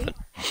There's rivalry?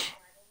 nothing.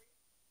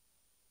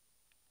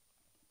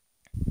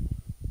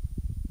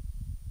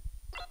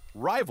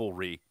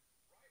 Rivalry?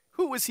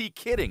 Who is he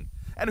kidding?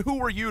 And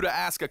who are you to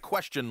ask a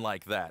question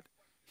like that?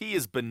 He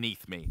is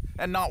beneath me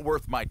and not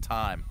worth my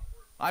time.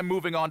 I'm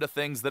moving on to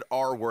things that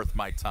are worth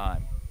my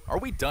time. Are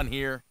we done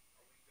here?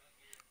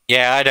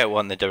 Yeah, I don't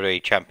want the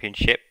WWE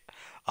Championship.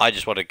 I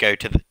just want to go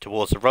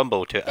towards the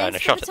Rumble to earn a Thanks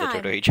for shot at the the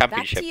time. WWE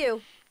Championship. Back to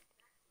you.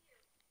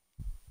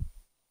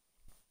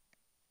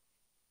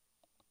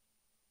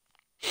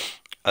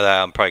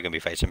 Although I'm probably going to be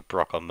facing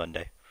Brock on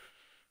Monday.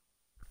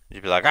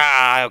 He'd be like,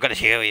 I've got to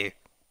show you.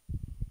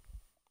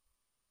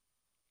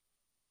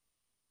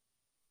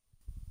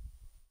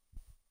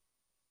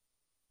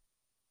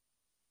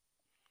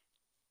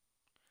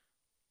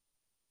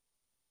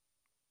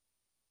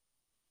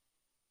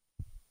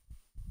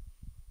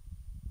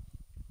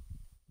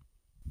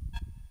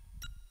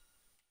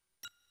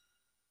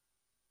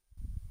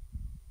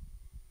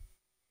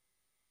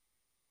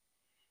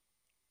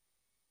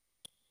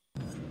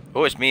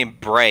 Oh, it's me and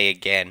Bray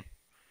again.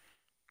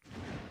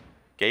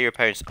 Get your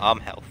opponent's arm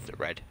health to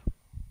red.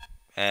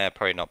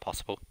 Probably not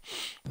possible.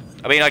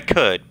 I mean, I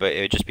could, but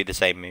it would just be the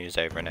same moves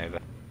over and over.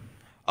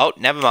 Oh,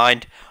 never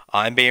mind.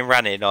 I'm being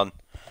ran in on.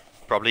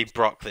 Probably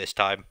Brock this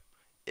time.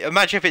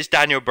 Imagine if it's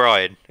Daniel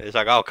Bryan. It's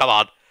like, oh, come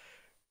on.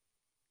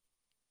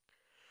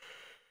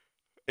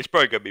 It's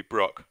probably going to be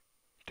Brock,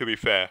 to be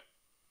fair.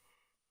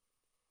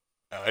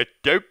 I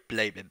don't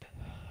blame him.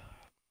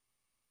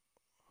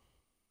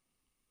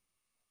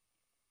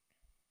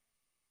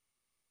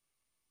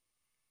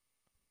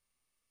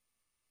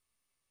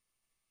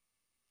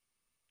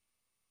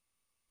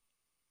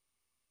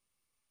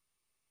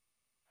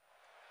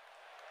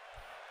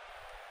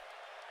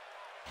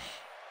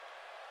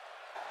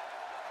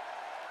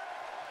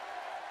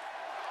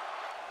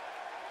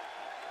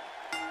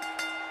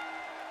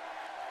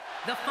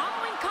 The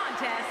following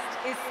contest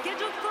is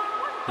scheduled for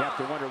one You have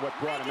to wonder what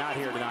brought him out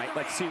here tonight.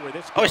 Let's see where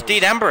this goes. Oh, it's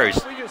Dean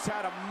Ambrose. We just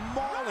had a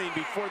mauling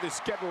before the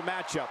scheduled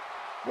matchup.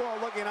 We're all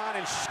looking on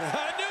and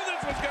I knew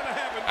this was going to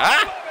happen.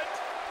 Ah! I love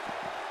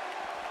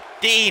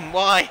it. Dean,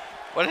 why?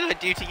 What did I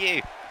do to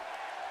you?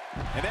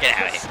 And Get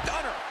out of that's here. a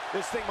stunner.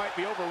 This thing might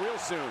be over real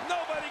soon.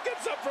 Nobody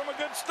gets up from a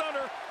good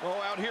stunner.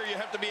 Oh, out here you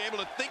have to be able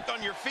to think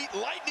on your feet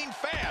lightning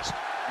fast.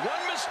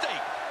 One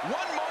mistake,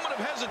 one moment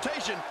of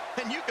hesitation,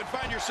 and you can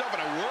find yourself in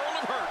a world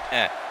of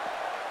hurt.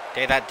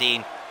 Take that,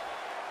 Dean.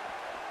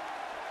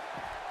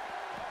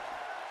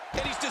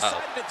 And he's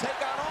decided to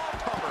take on all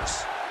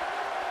comers.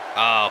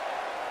 Oh.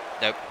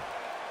 Nope.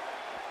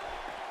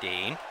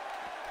 Dean.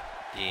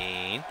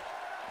 Dean.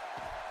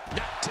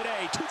 Not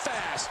today. Too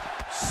fast.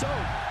 So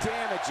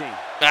damaging.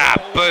 Ah,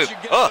 Oh, boom. once you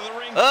get to the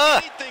ring,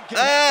 anything can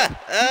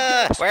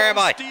happen. Where am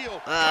I?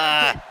 Steel,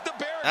 Ah, the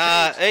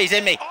barricades, he's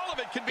in me. all of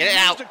it can be Get it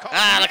used out. to cause Look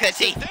at the massive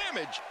teeth.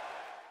 damage.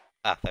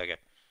 Ah, there we go.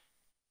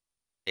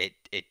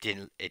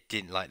 It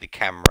didn't like the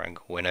camera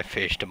angle when I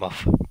finished him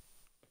off.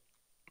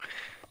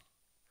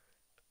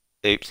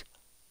 Oops.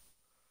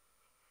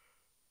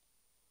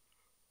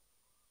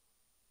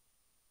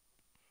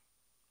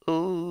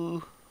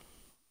 Ooh.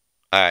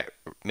 Alright,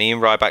 me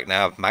and Ryback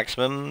now have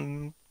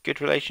maximum good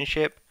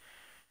relationship.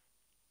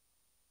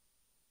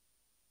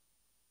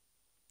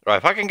 Right,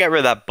 if I can get rid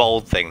of that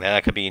bold thing, then I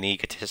could be an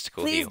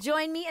egotistical Please heel.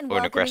 join me in Or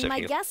an welcoming aggressive my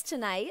heel. guest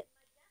tonight.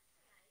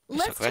 I'm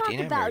so Let's glad talk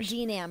Dean about Ambrose.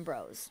 Dean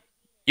Ambrose.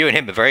 You and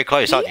him are very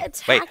close, He aren't you?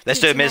 attacked Wait, let's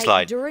do you a Miz tonight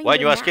line. during Why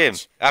don't you your ask him?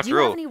 match. After Do you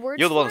have all, any words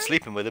you're the for one him?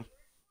 sleeping with him.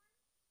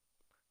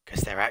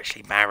 Because they're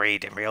actually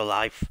married in real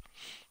life.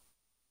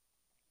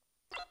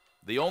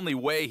 The only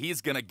way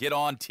he's gonna get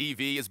on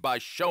TV is by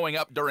showing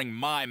up during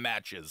my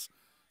matches.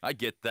 I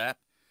get that.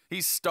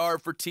 He's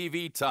starved for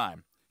TV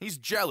time. He's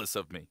jealous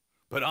of me.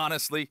 But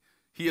honestly,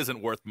 he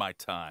isn't worth my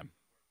time.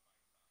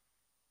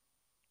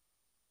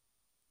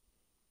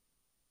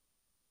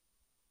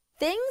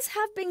 Things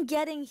have been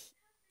getting...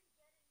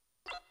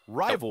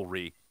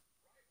 Rivalry?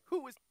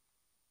 Who is...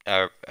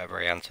 I've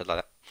already answered like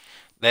that.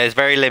 There's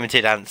very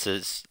limited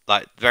answers,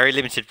 like very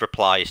limited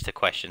replies to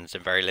questions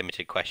and very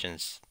limited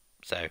questions.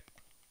 So,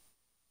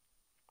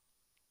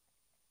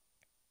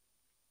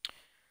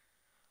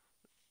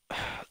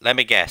 let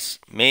me guess.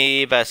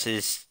 Me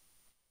versus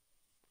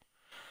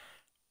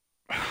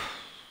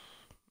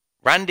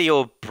Randy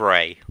or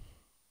Bray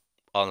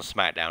on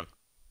SmackDown.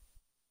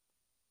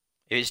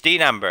 If it's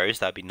Dean Ambrose,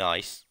 that'd be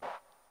nice.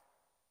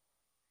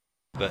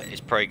 But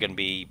it's probably going to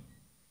be...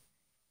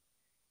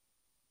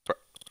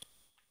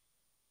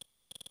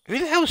 Who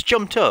the hell's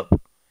jumped up?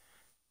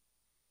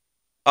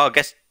 Oh, I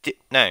guess...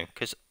 No,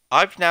 because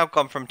I've now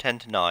gone from 10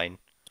 to 9.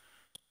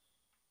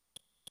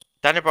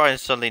 Daniel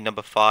Bryan's suddenly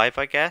number 5,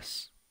 I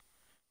guess.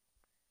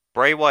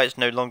 Bray Wyatt's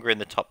no longer in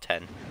the top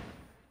 10.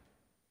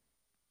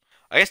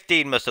 I guess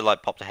Dean must have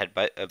like popped ahead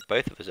of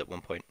both of us at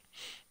one point.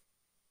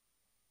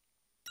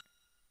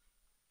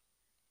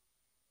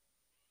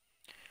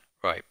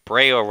 Right,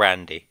 Bray or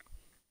Randy?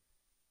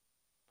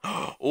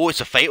 Oh,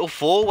 it's a fatal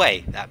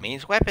 4-way. That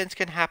means weapons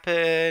can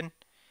happen.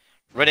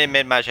 Run in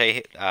mid-match.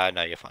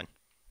 No, you're fine.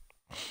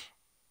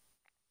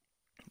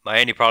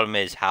 My only problem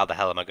is, how the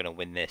hell am I going to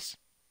win this?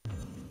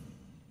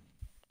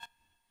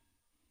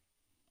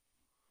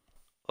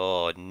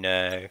 Oh,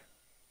 no.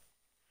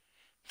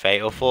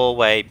 Fatal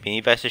 4-way.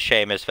 Me versus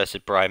Sheamus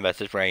versus Bryan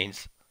versus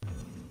Reigns.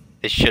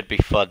 This should be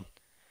fun.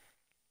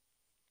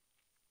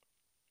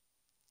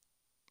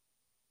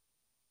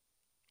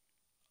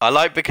 I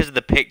like because of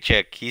the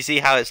picture. Can you see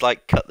how it's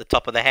like cut the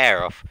top of the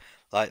hair off?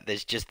 Like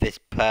there's just this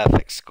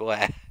perfect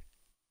square.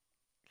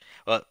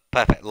 Well,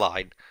 perfect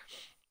line.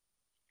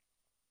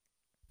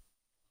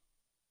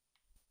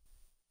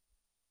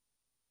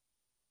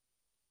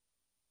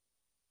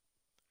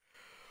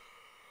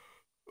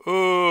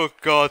 Oh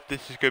god,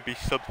 this is gonna be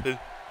something.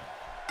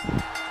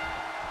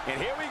 And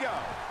here we go.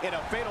 In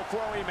a fatal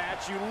 4-way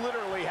match, you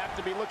literally have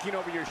to be looking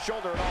over your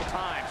shoulder at all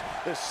times.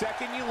 The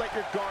second you let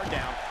your guard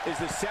down is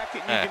the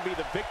second you can be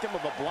the victim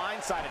of a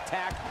blindside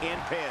attack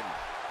and pin.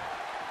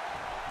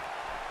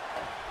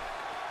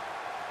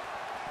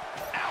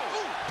 Ow!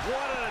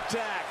 What an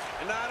attack.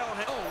 And I don't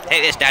have... Oh, wow.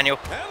 Take this, Daniel.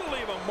 That'll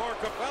leave a mark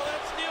up. Well,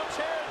 that steel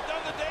chair has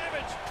done the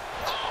damage.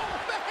 Oh,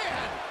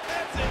 man!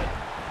 That's it.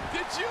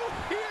 Did you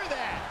hear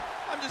that?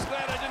 I'm just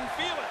glad I didn't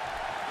feel it.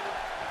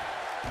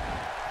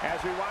 As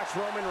we watch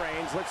Roman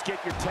Reigns, let's get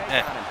your take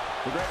on him.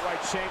 The Great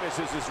White Sheamus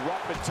is as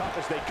rough and tough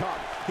as they come.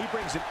 He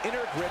brings an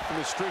inner grit from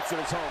the streets of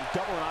his home,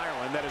 Dublin,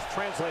 Ireland, that has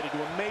translated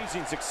to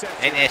amazing success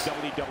in the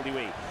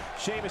WWE.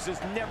 Sheamus has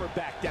never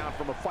backed down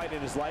from a fight in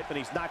his life, and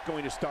he's not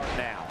going to start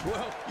now.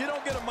 Well, you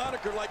don't get a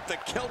moniker like the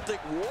Celtic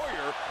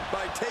Warrior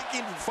by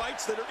taking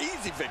fights that are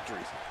easy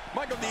victories.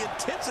 Michael, the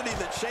intensity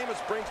that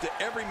Sheamus brings to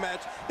every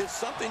match is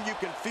something you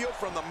can feel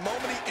from the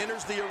moment he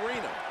enters the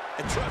arena.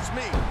 And trust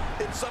me,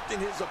 it's something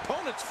his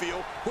opponents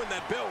feel when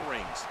that bell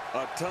rings.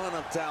 A ton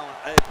of talent,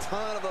 a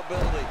ton of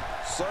ability.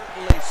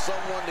 Certainly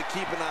someone to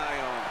keep an eye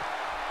on.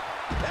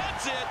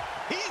 That's it.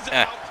 He's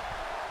out.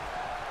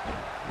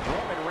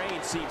 Roman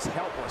Reigns seems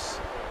helpless.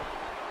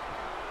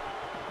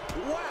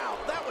 Wow,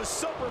 that was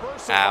so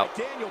reversal by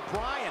Daniel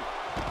Bryan.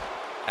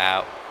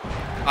 Ow.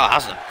 Oh,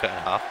 that's not cut in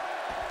half.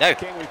 No.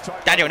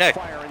 Daniel, no.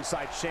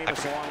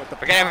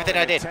 Forget everything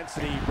I did.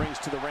 Intensity he brings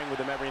to the ring with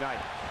him every night.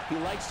 He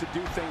likes to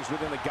do things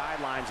within the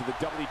guidelines of the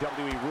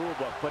WWE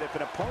rulebook, but if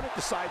an opponent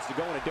decides to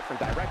go in a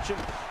different direction,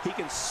 he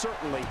can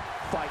certainly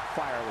fight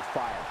fire with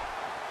fire.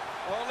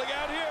 Oh, look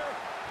out here.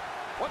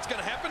 What's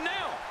going to happen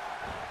now?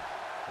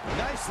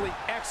 Nicely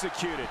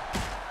executed.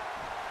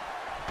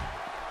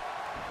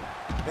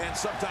 And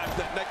sometimes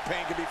that neck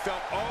pain can be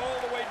felt all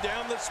the way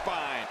down the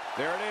spine.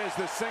 There it is,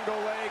 the single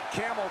leg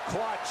camel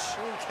clutch.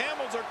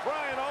 Camels are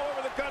crying all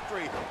over the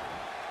country.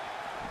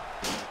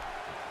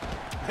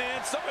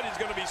 Man, somebody's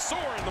going to be sore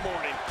in the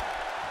morning.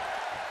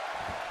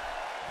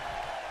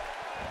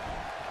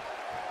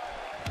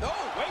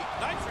 Oh, wait,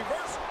 nice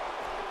reversal.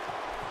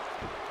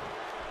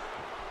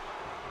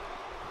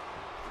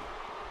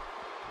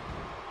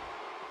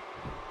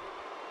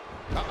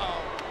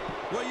 Uh-oh.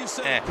 Well, you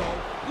said it, Cole.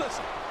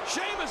 Listen,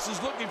 Sheamus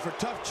is looking for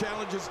tough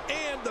challenges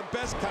and the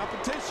best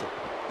competition.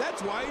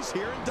 That's why he's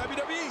here in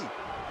WWE.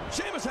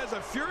 Sheamus has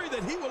a fury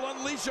that he will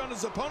unleash on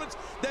his opponents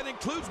that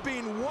includes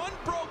being one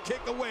bro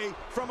kick away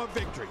from a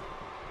victory.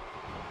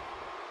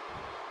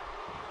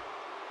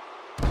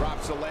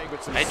 Drops the leg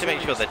with some I need to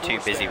make sure they're too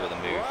busy with a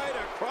move. Right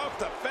across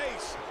the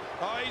face.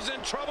 Oh, he's in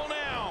trouble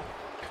now.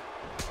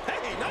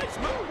 Hey, nice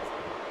move.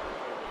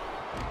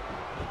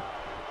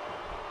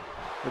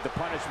 With the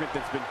punishment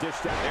that's been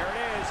dished out. There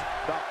it is.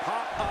 The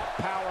pop-up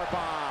power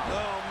bomb.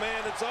 Oh,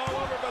 man, it's all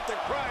over but the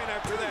crying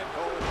after that,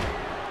 Cole.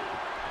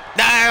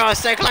 No, I was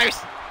so close.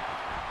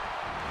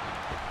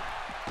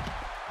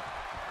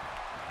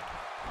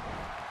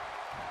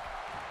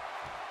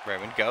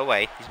 Roman, go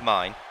away. He's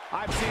mine.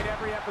 I've seen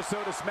every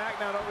episode of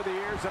SmackDown over the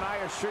years, and I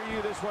assure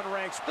you this one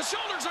ranks. The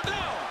shoulders are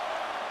down.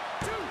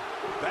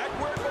 Back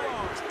where it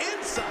belongs.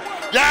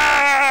 Inside.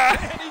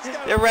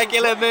 Yeah! The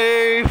regular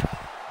move.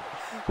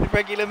 The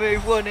regular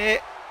move won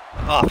it.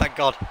 Oh, thank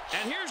God.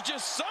 And here's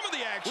just some of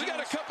the action. We got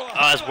a couple of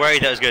I was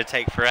worried that was going to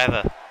take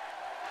forever.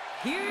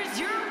 Here's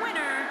your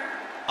winner.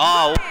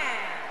 Oh.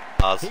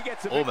 I was He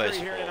gets a almost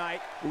victory here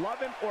tonight. Love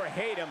him or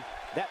hate him,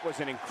 that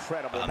was an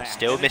incredible match.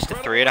 Still Mr.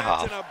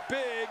 3.5. And a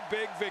big,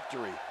 big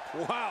victory.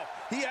 Wow,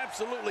 he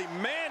absolutely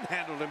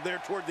manhandled him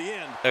there toward the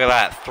end. Look at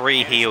that,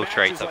 3 heel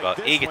traits I've got.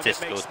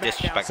 Egotistical,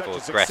 disrespectful,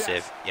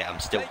 aggressive. Yeah, I'm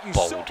still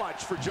bold. Thank you so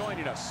much for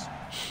joining us.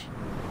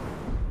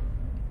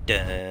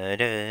 Da,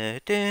 da,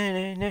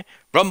 da, da.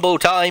 Rumble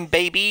time,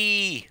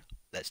 baby!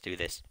 Let's do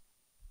this.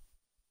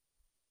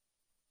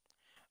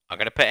 I'm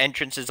going to put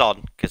entrances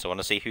on, because I want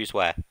to see who's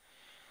where.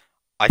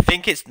 I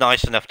think it's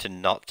nice enough to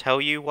not tell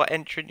you what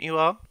entrant you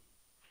are.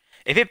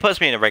 If it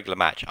puts me in a regular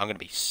match, I'm going to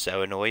be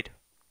so annoyed.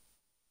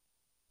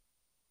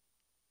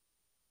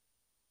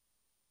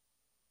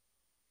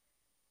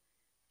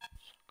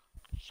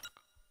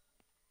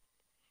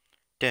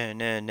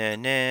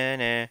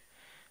 Da-na-na-na-na.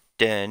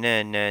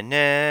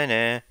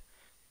 Da-na-na-na-na.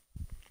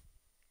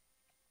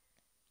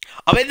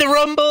 I'm in the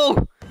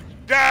Rumble!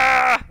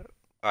 Ah!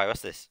 Alright,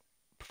 what's this?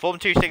 Perform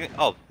 2 signature.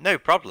 Oh, no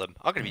problem.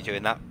 I'm going to be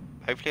doing that,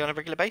 hopefully, on a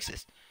regular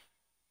basis.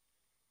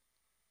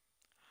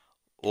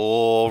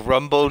 Oh,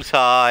 Rumble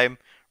time!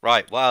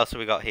 Right, what else have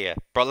we got here?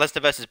 Brock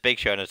Lesnar versus Big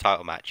Show in a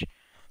title match.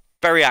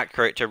 Very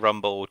accurate to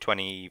Rumble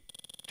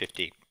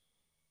 2015.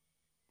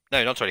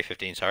 No, not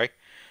 2015, sorry.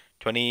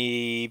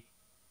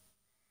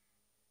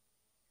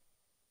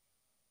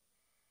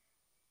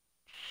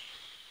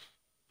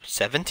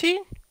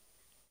 2017?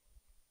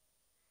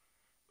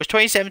 Was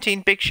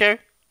 2017 Big Show?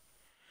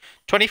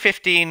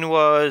 2015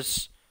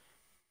 was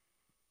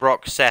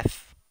Brock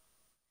Seth.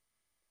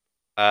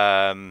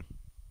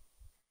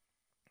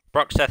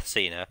 Brock Seth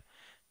Cena.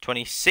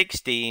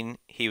 2016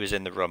 he was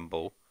in the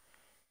Rumble.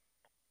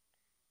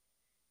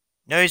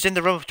 No, he's in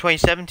the Rumble for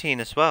 2017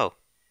 as well.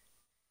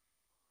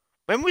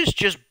 When was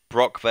just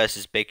Brock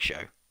versus Big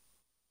Show?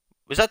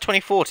 Was that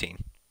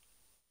 2014?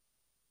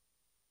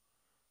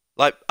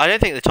 Like, I don't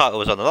think the title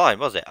was on the line,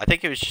 was it? I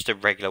think it was just a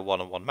regular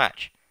one-on-one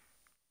match.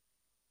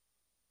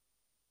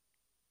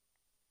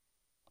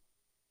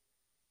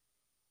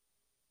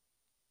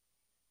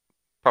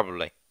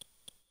 Probably.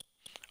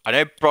 I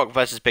know Brock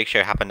versus Big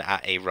Show happened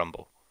at a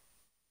Rumble.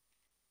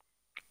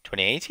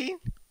 2018?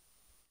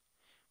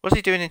 What's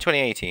he doing in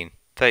 2018?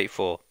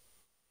 34.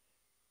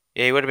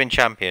 Yeah, he would have been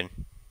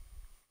champion.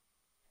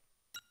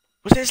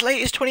 Was it as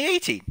late as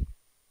 2018?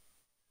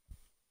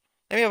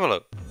 Let me have a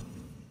look.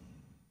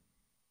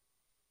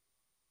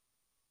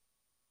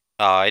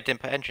 Oh, I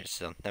didn't put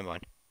entrances on. Never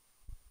mind.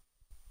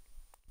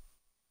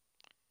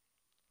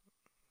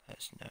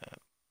 Lesnar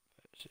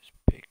versus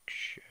Big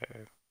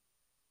Show.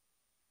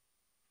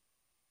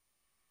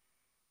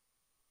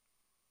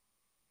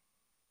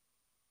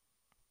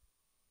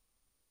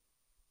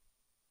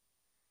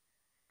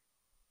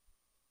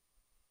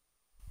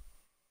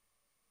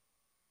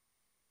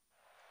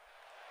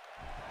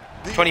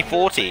 The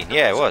 2014,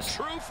 yeah, it was.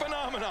 True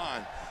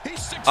phenomenon.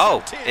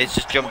 Oh, it's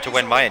just jumped to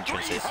when my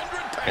entrance is.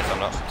 Guess I'm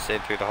not seeing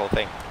through the whole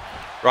thing.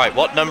 Right,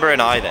 what number am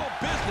I then?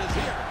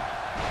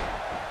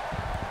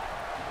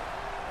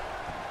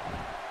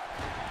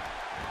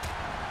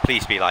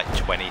 Please be like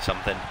 20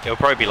 something. It'll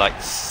probably be like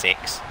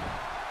 6.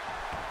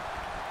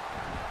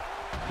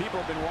 People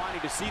have been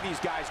wanting to see these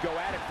guys go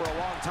at it for a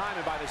long time,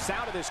 and by the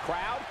sound of this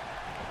crowd,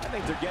 I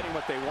think they're getting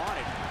what they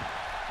wanted.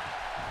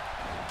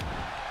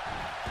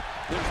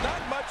 There's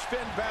not much Finn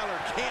Balor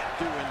can't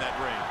do in that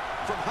ring.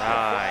 From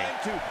high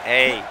flying to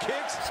 8,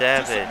 kicks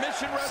 7, to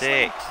submission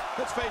wrestling. 6,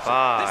 Let's face 5,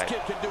 it, this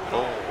kid can do it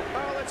 4, all.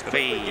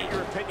 3,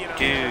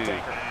 2,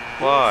 Somebody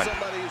 1.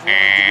 who's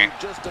willing to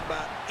do just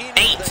about 8.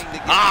 anything to get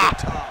to Ah! the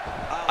top.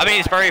 I mean,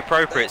 it's very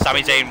appropriate.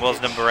 Sami Zayn was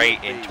number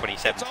 8 in It's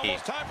 2017.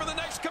 almost time for the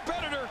next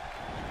competitor.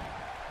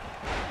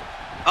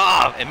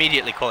 Ah!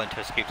 Immediately caught into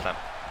a scoop slam.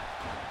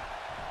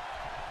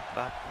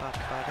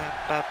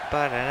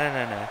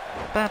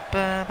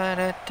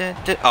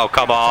 Oh,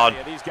 come on.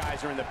 These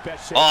guys are in the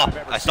best shape Oh, I've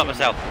ever I stopped seen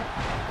myself.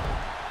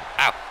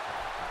 Ow.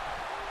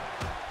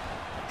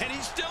 And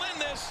he's still in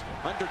this.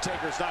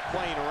 Undertaker's not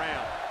playing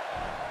around.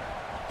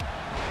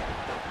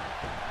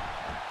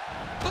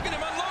 Look at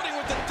him unloading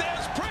with the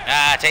Dez press.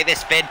 Ah, take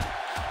this, Finn.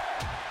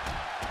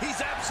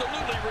 He's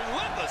absolutely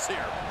relentless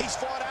here. He's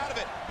fought out of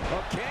it.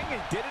 Well, King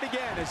did it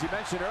again. As you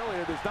mentioned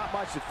earlier, there's not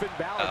much that Finn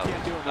Balor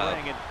can't do in the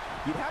ring. And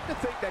you'd have to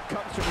think that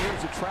comes from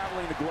years of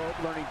traveling the globe,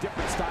 learning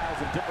different styles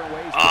and different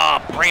ways. Oh,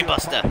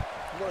 brainbuster.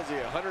 What is he,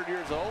 100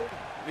 years old?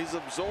 He's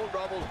absorbed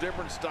all those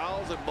different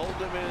styles and molded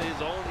them in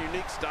his own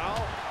unique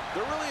style.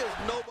 There really is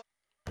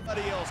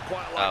nobody else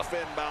quite like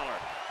Finn Balor.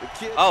 The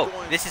kid's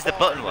going this is the far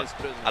button in one. this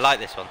business. I like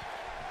this one.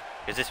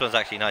 Because this one's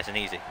actually nice and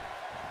easy.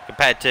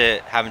 Compared to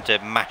having to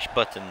mash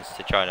buttons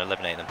to try and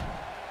eliminate them.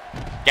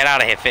 Get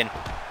out of here, Finn.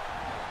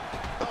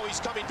 Oh, he's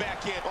coming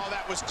back in. Oh,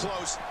 that was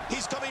close.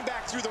 He's coming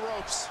back through the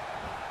ropes.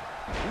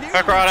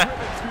 Hurricane.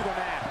 Through the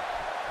mat.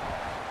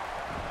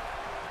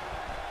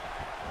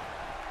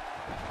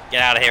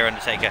 Get out of here,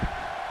 Undertaker.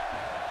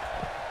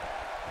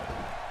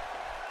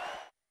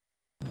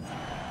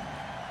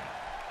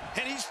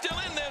 And he's still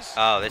in this.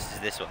 Oh, this is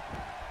this one.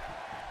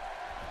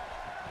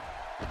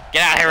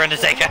 Get out of here,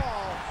 Undertaker.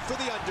 For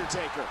the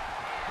Undertaker.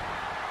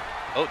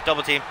 Oh,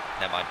 double team.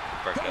 Never mind.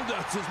 Broke it.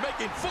 Goldust is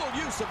making full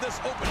use of this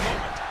open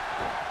moment.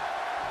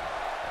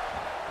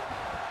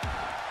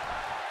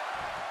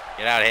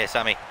 Get out of here,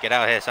 Sammy. Get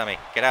out of here, Sammy.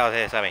 Get out of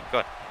here, Sammy. Go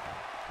on.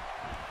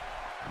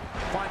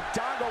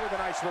 Fandango with a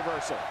nice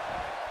reversal.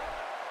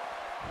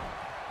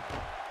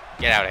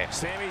 Get out of here.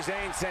 Sami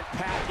Zayn sent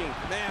packing.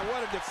 Man,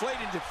 what a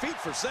deflated defeat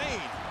for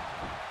Zayn.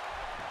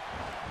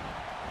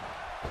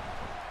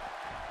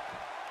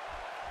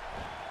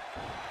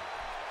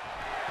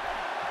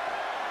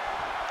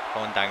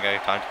 Come on, Dango.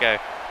 Time to go.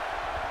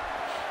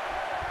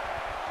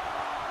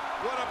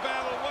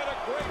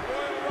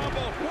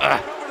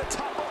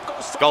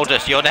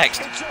 Goldust, you're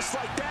next. And just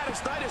like that,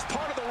 his night as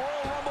part of the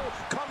Royal Rumble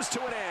comes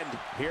to an end.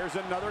 Here's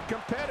another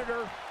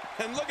competitor.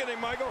 And look at him,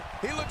 Michael.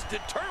 He looks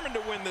determined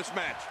to win this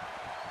match.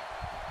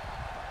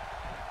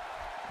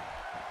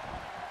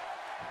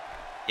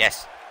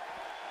 Yes.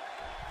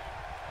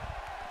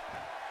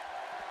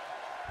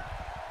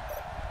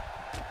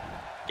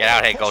 Get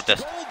out here,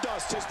 Goldust.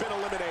 Goldust has been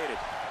eliminated.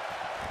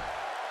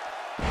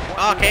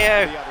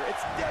 RKO.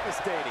 It's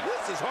devastating.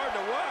 This is hard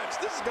to watch.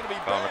 This is going to be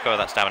Come on, bad. recover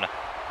that stamina.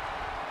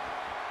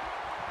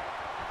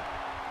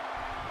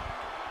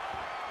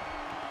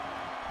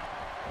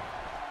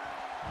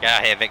 Get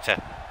out here, Victor.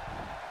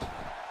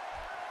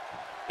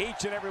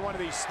 Each and every one of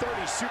these 30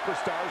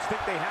 superstars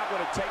think they have what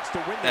it takes to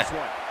win this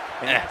one.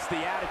 And that's the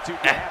attitude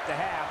you have to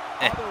have.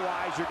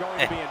 Otherwise, you're going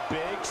to be in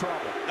big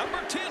trouble. Number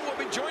 10 will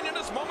be joining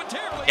us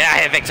momentarily. Get out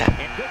here, Victor.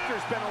 And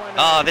Victor's been eliminated.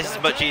 Oh, this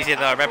is much easier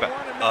than I remember.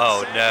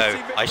 Oh,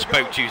 no. I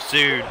spoke too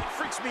soon. It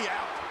freaks me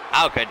out.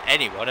 How can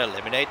anyone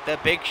eliminate the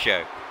Big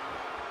Show?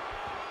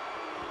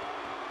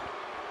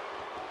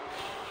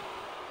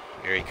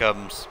 Here he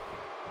comes.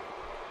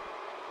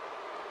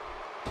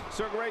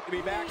 So great to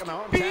be back in the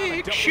hometown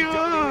of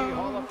WWE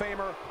Hall of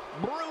Famer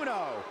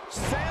Bruno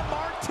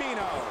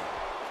Sammartino.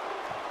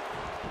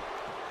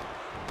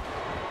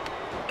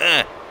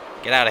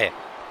 Get out of here.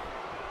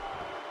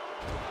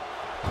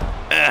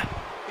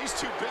 He's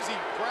too busy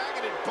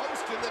bragging and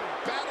boasting than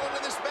battling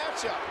in this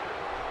matchup.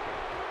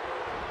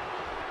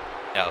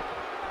 No.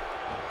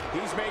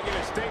 He's making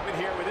a statement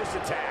here with this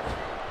attack.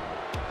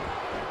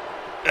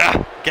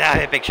 Get out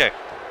of here, Big Show.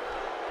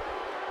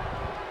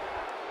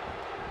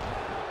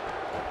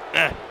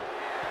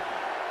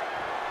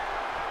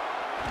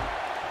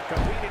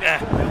 Competing in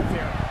full health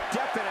here.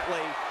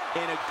 Definitely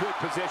in a good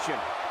position.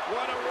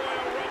 What a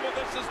Royal Rumble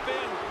this has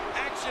been.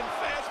 Action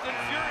fast and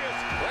furious.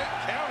 Great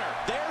counter.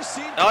 There's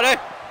Cena. Oh, no.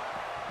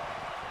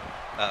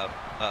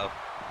 Uh-oh.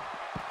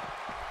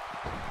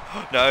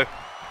 No.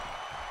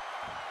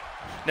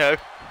 No.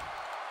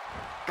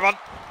 Come on.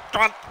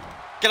 Come on.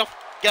 Get off.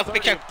 Get off,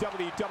 Big Show.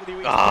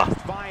 WWE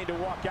is vying to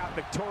walk out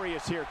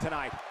victorious here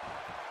tonight.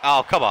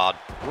 Oh, come on.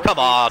 Come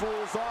on.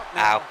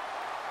 Ow.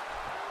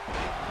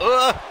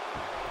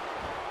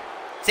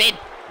 Sid.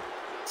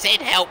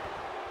 Sid, help.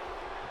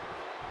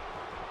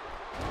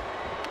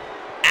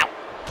 Ow.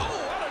 Oh,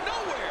 out of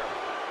nowhere.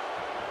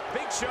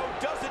 Big Show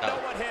doesn't know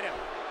what hit him.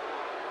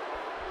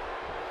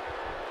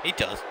 He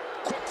does.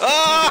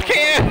 Oh, I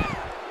can't.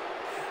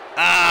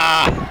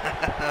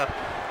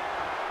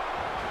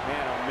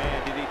 Man, oh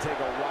man, did he take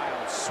a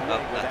wild swing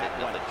with that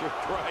one. You're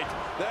right.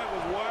 That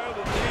was wild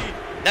indeed.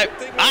 No. Good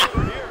thing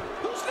we're over here.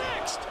 Who's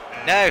next?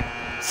 No.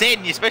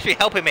 Sin, you're supposed to be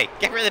helping me.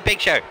 Get rid of the Big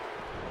Show.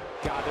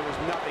 God, there was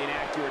nothing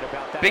accurate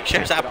about that. Big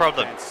Show's our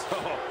problem.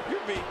 Oh,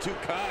 you're being too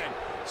kind.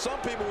 Some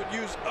people would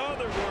use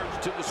other words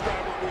to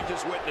describe what we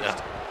just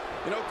witnessed.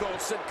 You know, Cole,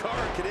 Sin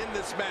Cara could end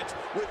this match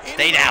with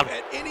any down.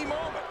 at any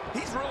moment.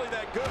 He's really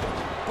that good.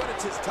 But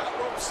it's his top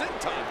rope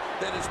senton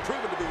that has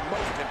proven to be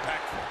most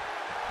impactful.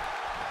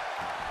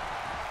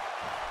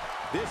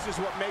 This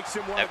is what makes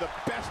him one of the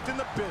best in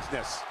the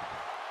business.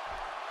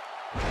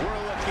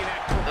 We're looking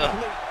at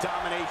complete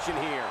domination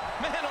here.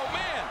 Man, oh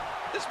man,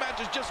 this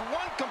match is just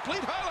one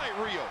complete highlight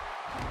reel.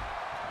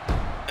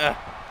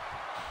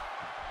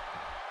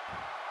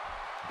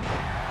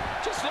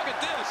 Just look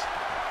at this.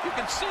 You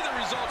can see the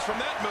results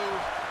from that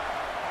move.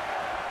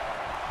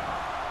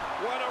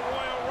 What a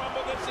Royal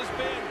Rumble this has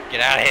been. Get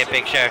out of here,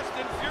 Big Show. Fast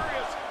and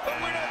furious, but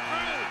we're not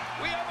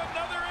through. We have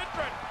another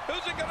entrant.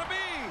 Who's it gonna be?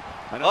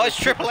 Oh, it's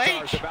Triple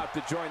H. About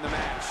to join the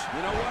match.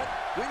 You know what?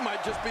 We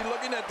might just be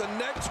looking at the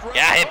next round.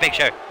 Get out of here, Big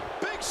Show.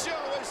 Big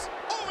Show is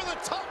over the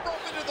top rope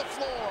into the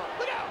floor.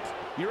 Look out.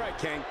 You're right,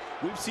 King.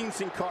 We've seen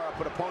Sin Cara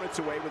put opponents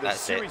away with a That's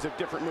series of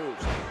different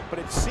moves, but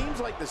it seems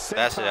like the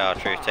That's our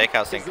truth. Take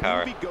out Sin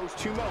Cara. The movie goes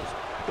to most.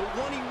 The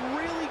one he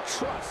really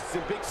trusts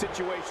in big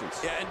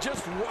situations. Yeah, and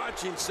just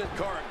watching Sin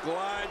Cara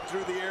glide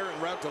through the air en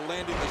route to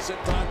landing the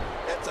senton,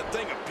 that's a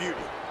thing of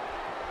beauty.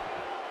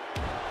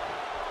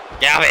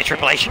 Get out of here,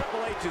 Triple H.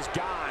 Triple H is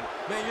gone.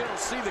 Man, you don't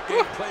see the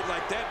game played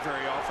like that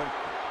very often.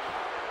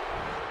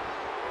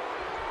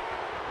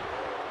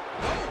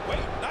 Oh, wait,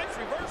 nice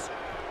reversal.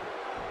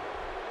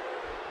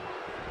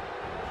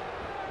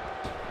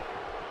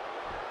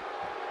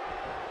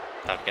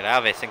 Oh, get out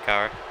of here, Sin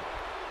Cara.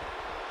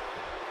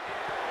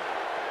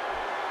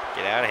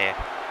 Get out of here.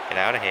 Get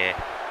out of here.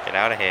 Get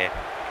out of here.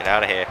 Get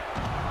out of here.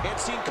 And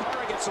Sin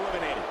Cara gets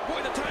eliminated.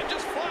 Boy, the time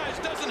just flies,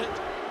 doesn't it?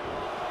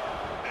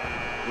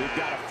 We've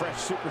got a fresh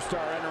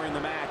superstar entering the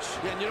match.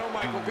 Yeah, and you know,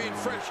 Michael, being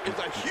fresh is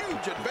a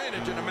huge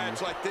advantage in a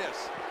match like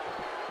this.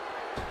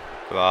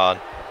 Come on.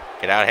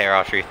 Get out of here,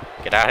 R-Truth.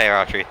 Get out of here,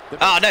 R-Truth.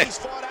 Oh, no. He's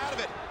fought out of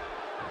it.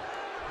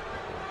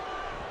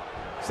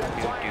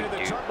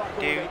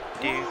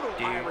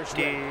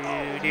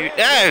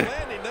 No!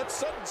 Landing, that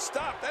sudden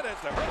stop, that has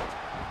to hurt.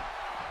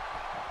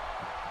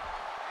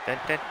 Dun,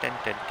 dun, dun,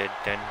 dun, dun,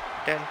 dun,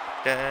 dun,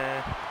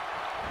 dun.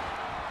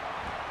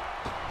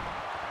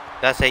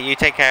 That's it. You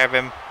take care of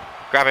him.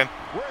 Grab him.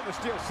 We're in the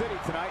Steel City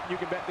tonight. You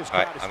can bet this All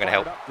right, crowd is I'm gonna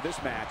fired help. up for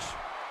this match.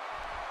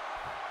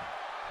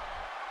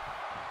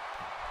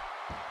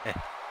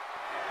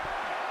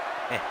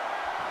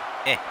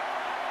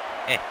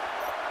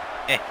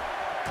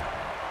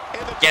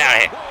 Get out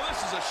of here. Whoa,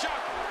 this is a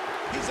shock.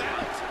 He's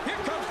out. Here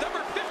comes number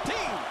 15.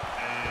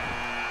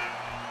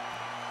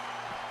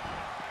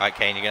 Alright,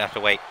 Kane, you're going to have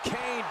to wait.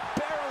 Kane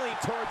barely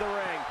toward the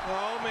ring.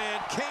 Oh, man.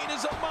 Kane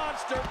is a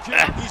monster.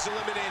 He's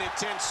eliminated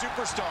 10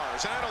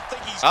 superstars, and I don't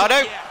think he's no.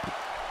 done yet.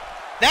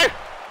 No!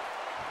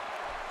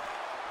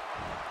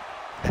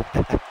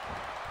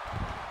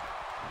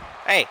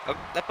 Hey, oh,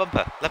 left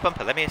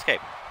bumper, let me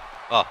escape.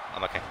 Oh,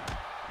 I'm okay.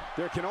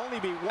 There can only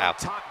be one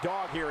top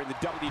dog here in the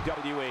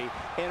WWE,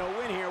 and a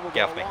win here will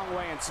go a long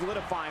way in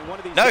solidifying one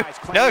of these guys'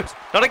 claims.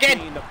 Not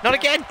again! Not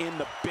again! In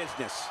the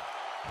business.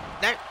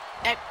 No.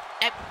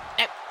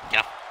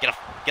 Get off!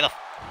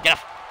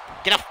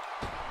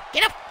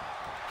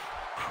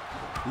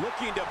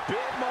 Looking to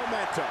build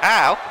momentum.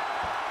 Ow!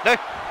 No!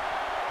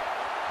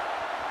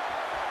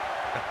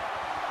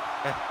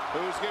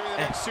 Who's going to be the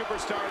next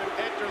superstar to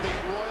enter the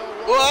Royal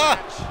Rumble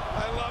match?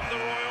 I love the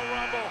Royal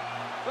Rumble.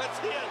 Let's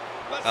see it.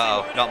 Let's see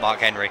not it Mark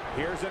is. Henry.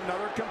 Here's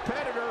another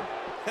competitor.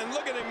 And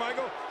look at him,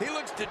 Michael. He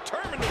looks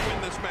determined to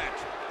win this match.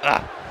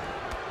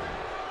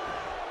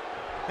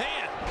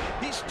 Man,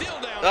 he's still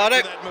down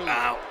after that move.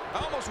 Ow. I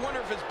almost wonder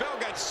if his bell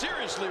got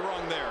seriously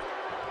wrong there.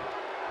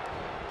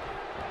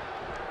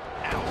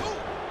 Ow.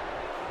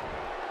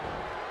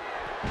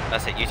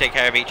 That's it. You take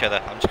care of each other.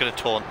 I'm just going to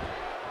taunt.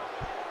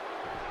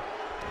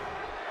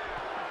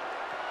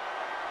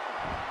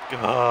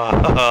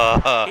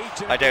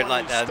 I don't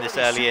like that this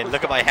early in.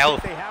 Look at my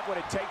health. They have what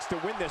it takes to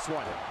win this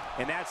one,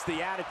 and that's the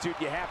attitude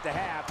you have to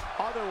have.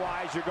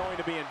 Otherwise, you're going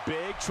to be in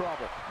big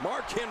trouble.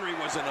 Mark Henry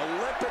was an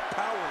Olympic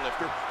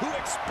powerlifter who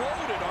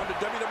exploded on the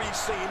WWE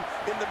scene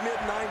in the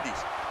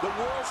mid-90s. The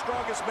world's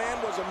strongest man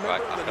was a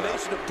member of the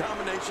Nation of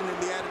Domination in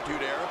the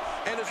Attitude Era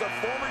and is a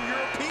former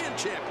European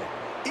champion,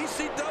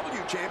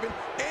 ECW champion,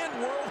 and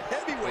world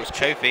heavyweight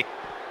champion.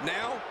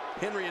 Now,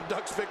 Henry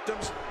inducts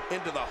victims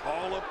into the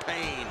Hall of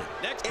Pain.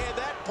 Next, and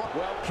that part.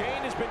 Well,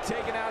 Kane has been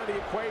taken out of the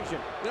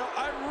equation. You know,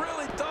 I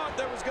really thought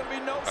there was going to be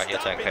no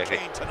stopping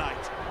Kane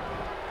tonight.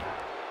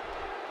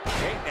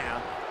 Kane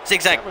now.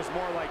 Zigzag. That was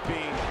more like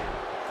being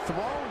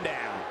thrown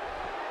down.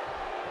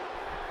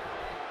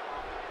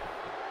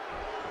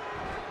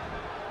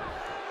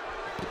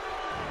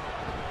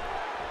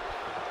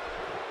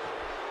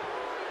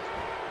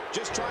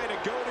 Just trying to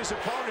goad his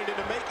opponent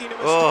into making a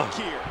mistake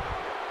here.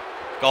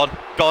 Go on,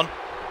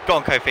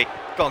 Kofi.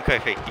 Go on,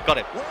 Kofi. You got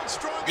him.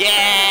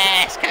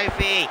 Yes,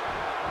 Kofi.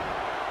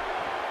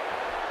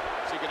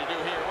 What's he going to do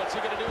here? What's he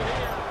going to do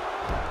here?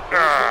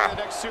 The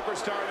next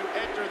superstar to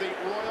enter the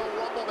Royal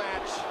Rumble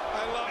match.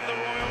 I love the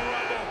Royal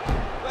Rumble.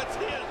 Let's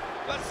hit it.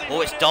 Let's see.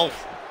 Oh, it's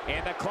Dolph.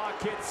 And the clock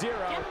hits 0.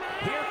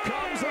 Here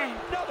comes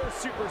another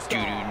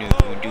superstar.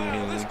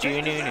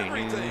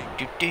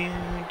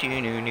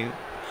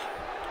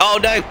 Oh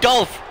no,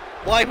 Dolph!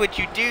 Why would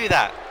you do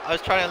that? I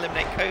was trying to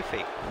eliminate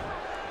Kofi.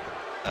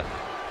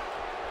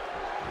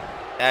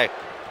 No.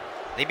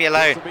 Leave me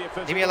alone.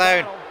 Leave me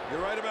alone.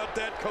 You're right about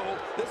that, Cole.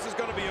 This is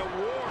going to be a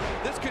war.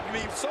 This could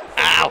be so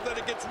physical that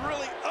it gets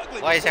really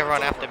ugly. Why is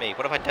everyone after me?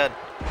 What have I done?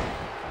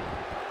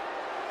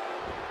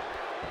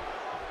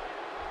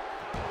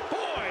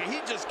 Boy,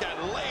 he just got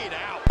laid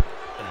out.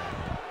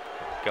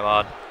 Come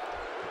on.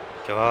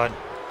 Come on.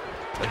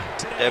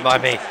 Don't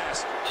mind me.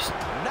 Just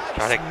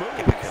try to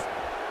get back up.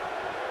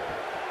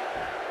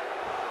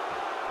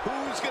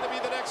 Who's going to be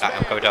the next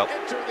I'm coming up.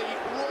 enter the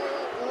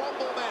Royal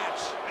Rumble match?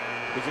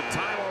 Is it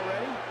time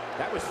already?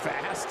 That was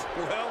fast.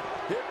 Well,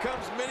 here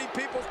comes many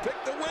people's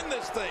pick to win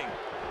this thing.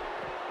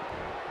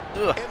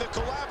 And the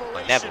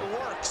collaboration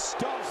works.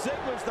 Dolph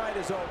Ziggler's night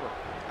is over.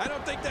 I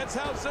don't think that's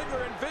how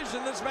Ziggler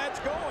envisioned this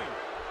match going.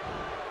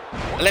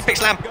 Olympic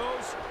slam.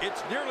 Goes,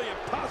 it's nearly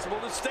impossible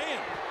to stand,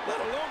 let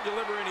alone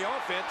deliver any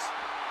offense.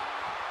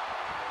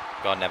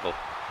 Go on, Neville.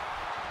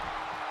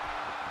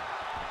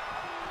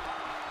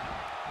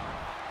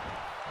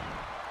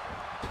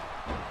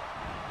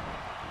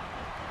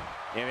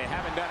 If you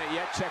haven't done it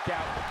yet, check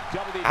out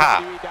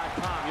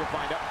WWE.com. You'll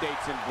find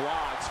updates and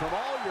vlogs from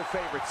all your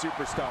favorite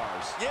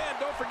superstars. Yeah, and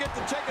don't forget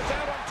to check us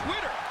out on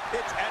Twitter.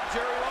 It's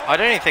 @JerryLaw. I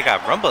don't even think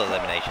I have Rumble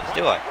eliminations,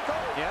 do I?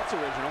 Yeah, that's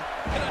original.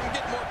 It doesn't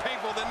get more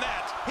painful than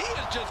that. He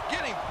is just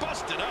getting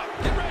busted up.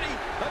 Get ready.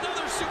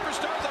 Another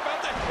superstar's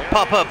about to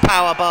Pop-up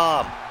power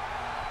bomb.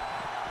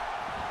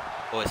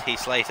 Oh, it's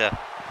Heath Slater.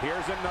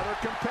 Here's another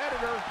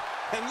competitor.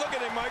 And look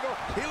at him, Michael.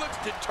 He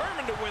looks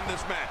determined to win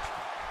this match.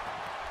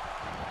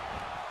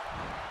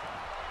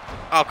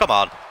 Oh, come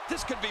on.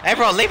 This could be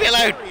Everyone, leave me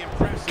alone.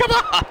 Come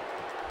on.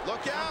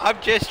 Look out.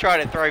 I'm just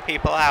trying to throw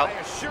people out. I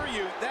assure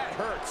you, that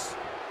hurts.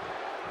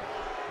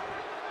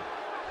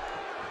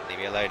 Leave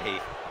me alone,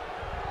 Heath.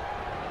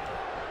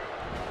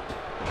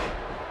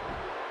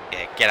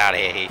 Yeah, get out of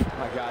here, Heath.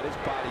 My God, his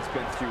body's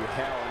been through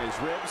hell, and his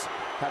ribs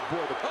have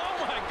bore the... Oh,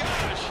 my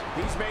gosh.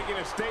 He's making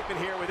a statement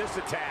here with this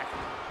attack.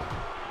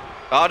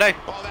 Oh, no.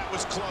 Oh, that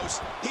was close.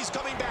 He's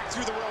coming back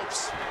through the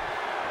ropes.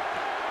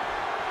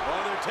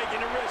 Oh, they're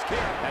taking a risk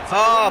here. That's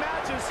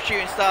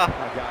shooting star. Oh,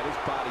 my God, his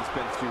body's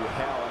been through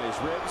hell, and his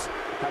ribs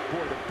have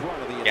bore the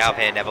brunt of the attack. Get out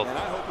here, Neville. And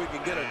I hope we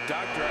can get a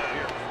doctor out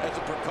here as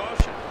a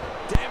precaution.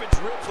 Damaged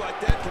ribs like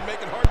that can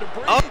make it hard to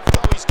breathe. Oh,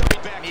 he's coming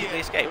back immediately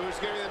in. escaped. Who's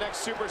going to be the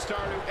next superstar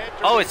to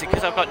enter? Oh, is it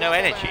because I've got no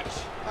energy?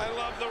 I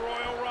love the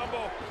Royal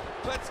Rumble.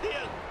 Let's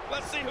hit.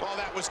 Let's see. Oh,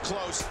 that was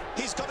close.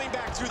 He's coming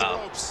back through the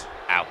ropes.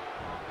 Ow.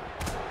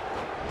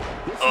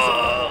 This is a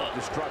level of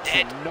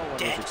destruction no one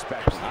was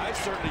expecting. I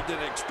certainly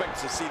didn't expect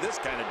to see this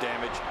kind of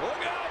damage.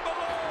 Look out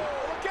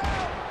below! Look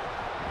out!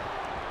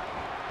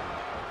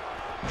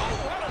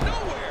 Oh, out of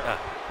nowhere!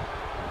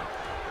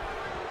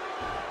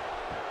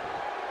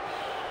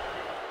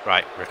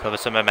 Right, recover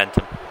some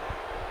momentum.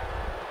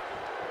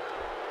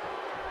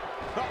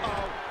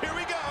 Uh-oh, here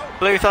we go!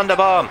 Blue Thunder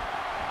Bomb!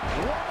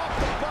 Warm up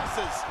the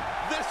buses.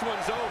 This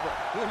one's over.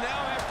 We'll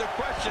now have to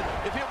question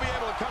if he'll be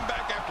able to come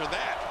back after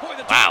that. Boy,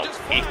 the Wow,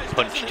 just he flies,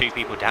 punched doesn't two it?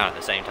 people down at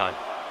the same time.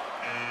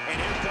 And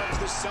here comes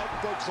the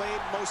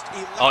self-proclaimed most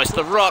Oh, it's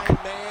The Rock.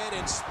 man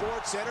in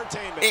sports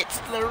entertainment. It's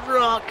The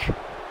Rock!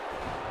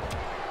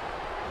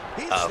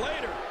 Heath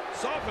Slater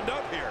softened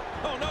up here.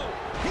 Oh no,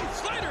 Heath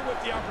Slater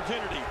with the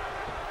opportunity.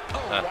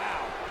 Oh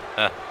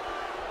wow.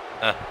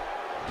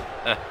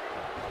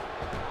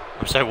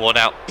 I'm so worn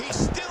out. He's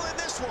still in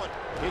this one.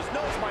 His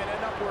nose might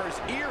end up where his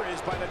ear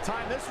is by the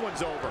time this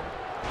one's over.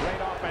 Great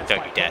offense. Don't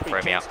by you dare Kofi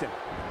throw me out. Kingston.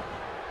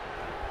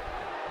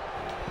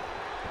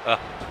 And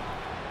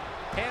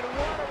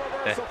what a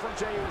reversal from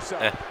Jey Uso.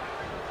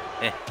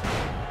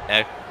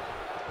 No.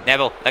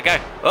 Neville, let go.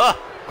 Oh,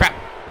 crap.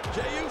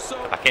 Jey Uso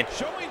Back in.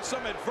 showing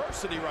some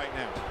adversity right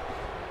now.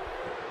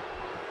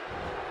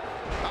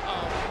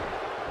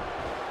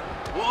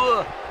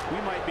 Whoa.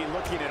 We might be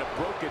looking at a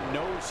broken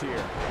nose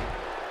here.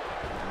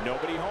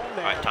 Nobody home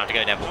there. Alright, time to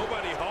go, Neville.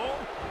 Nobody home?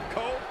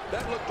 Cole,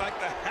 that looked like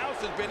the house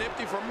has been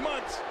empty for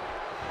months.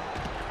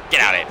 Get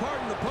out of here.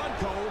 Pardon the pun,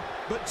 Cole,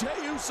 but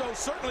Jey Uso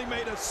certainly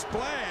made a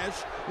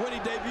splash when he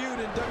debuted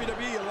in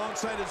WWE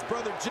alongside his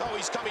brother Jey. Oh,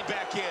 he's coming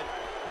back in.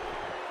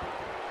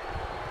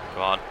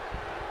 Come on.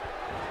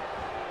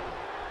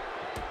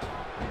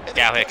 Get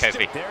out here,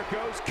 Kofi. There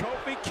goes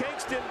Kofi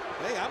Kingston.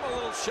 Hey, I'm a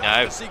little shocked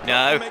No, to see Kofi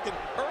no. make an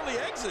early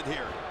exit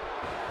here.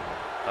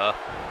 Nope.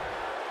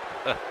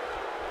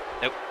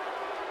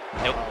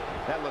 Nope.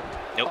 That looked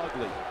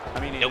ugly. I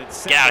mean, Nope.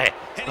 Get out of here.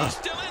 And he's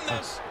still in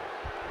this.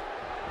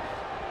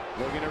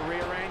 Looking to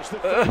rearrange the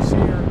face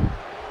here.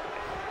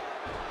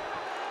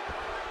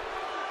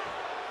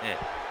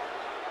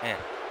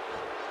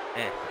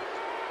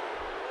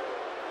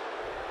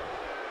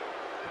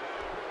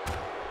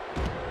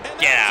 And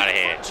Get that's out of it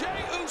here. for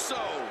Jey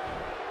Uso.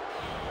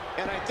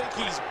 And I think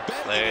he's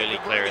Slowly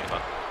clearing them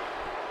up.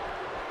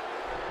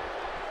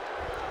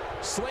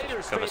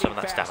 Slater's Cover fading some of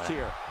that fast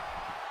stamina. here.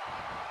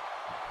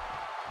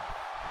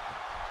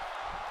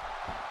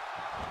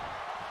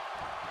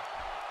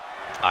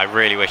 I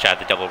really wish I had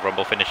the double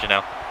rumble finisher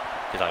now,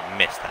 because I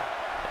missed that.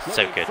 It's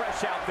so Looking good.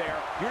 fresh out there.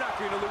 You're not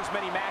going to lose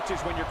many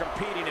matches when you're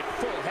competing at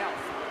full health.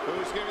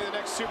 Who's going to be the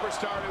next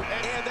superstar to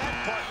and that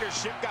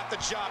partnership got the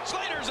job.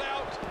 Slater's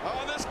out.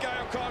 Oh, this guy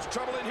will cause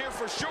trouble in here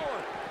for sure.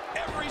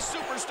 Every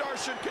superstar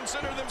should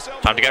consider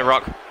themselves. Time to go,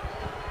 Rock.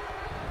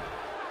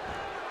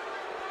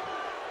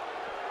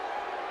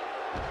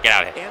 Get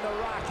out of here. And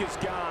the Rock is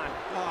gone.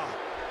 Oh,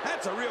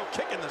 that's a real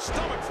kick in the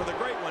stomach for the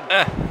great one.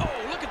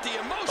 Oh, look at the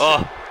emotion.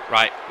 Oh,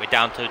 right. We're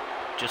down to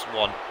just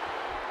one.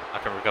 I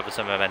can recover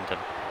some momentum.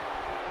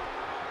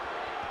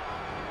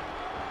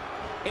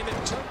 And the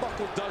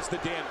turnbuckle does the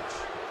damage.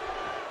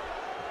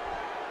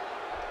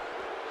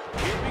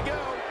 Here we go.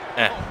 Oh,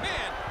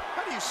 man.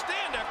 How do you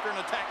stand after an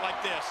attack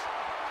like this?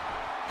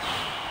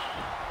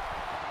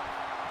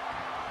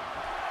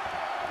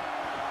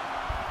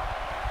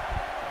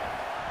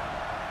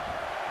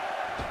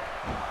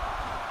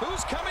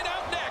 Who's coming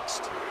out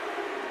next?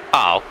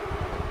 Oh.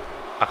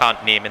 I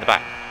can't knee him in the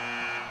back.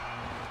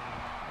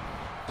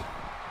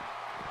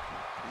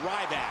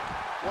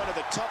 Ryback, one of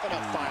the Tough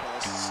Enough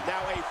finalists,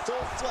 now a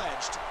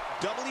full-fledged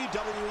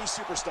WWE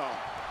superstar.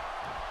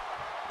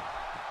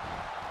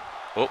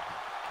 Oh,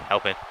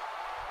 helping.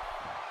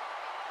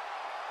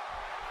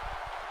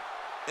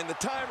 In the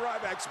time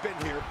Ryback's been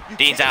here,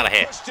 Dean's out of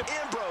here.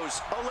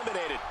 Ambrose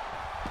eliminated.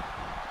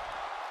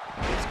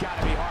 It's got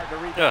to be hard to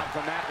rebound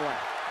from that one.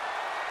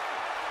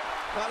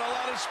 Not a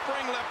lot of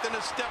spring left in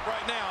his step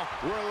right now.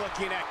 We're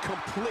looking at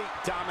complete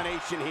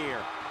domination here.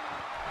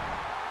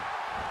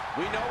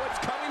 We know what's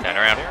coming. Turn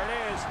around. There it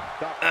is.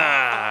 The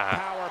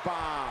power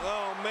bomb.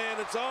 Oh, man,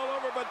 it's all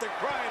over, but they're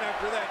crying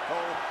after that,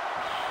 Cole.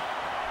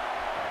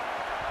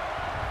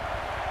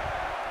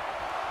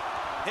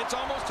 It's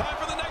almost time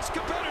for the next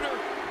competitor.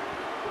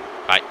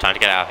 Right, time to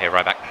get out of here,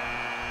 right back.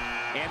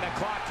 And the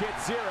clock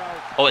hits 0.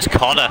 Oh, it's Here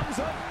Connor. comes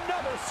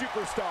another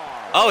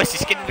superstar. Oh, is he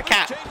skinning the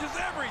cat? This changes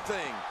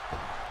everything.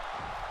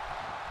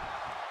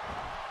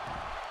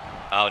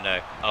 Oh, no.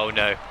 Oh,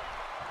 no.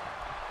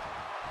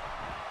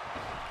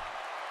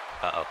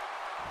 Uh-oh.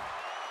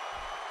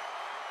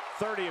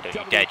 30 of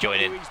Don't you dare join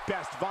in. WWE's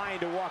best, vying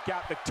to walk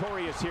out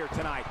victorious here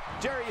tonight.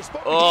 Jerry, you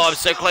spoke. Oh, I'm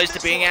so close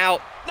to being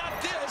out. Not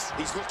this.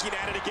 He's looking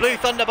at it again. Blue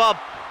Thunder Bomb.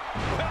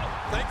 Well,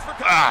 thanks for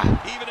coming.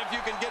 Even if you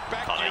can get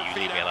back Connor, to your you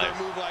feet leave me after a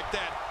alone. move like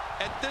that,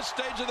 at this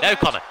stage of the No, match,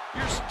 Connor.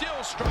 you're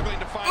still struggling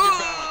to find your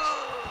balance.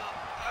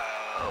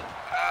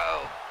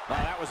 Oh,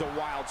 that was a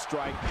wild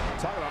strike.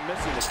 Talk about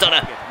missing the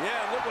Stunner. target. Yeah,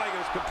 it looked like it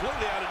was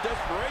completely out of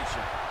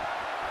desperation.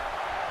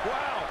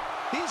 Wow,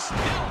 he's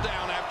still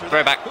down after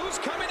Throw that. back. Who's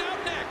coming out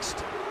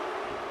next?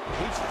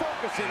 He's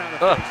focusing on the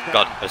Oh, face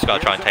God. down. I just got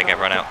to try and take Here's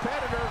everyone out. another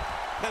competitor.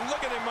 And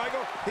look at him,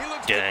 Michael. He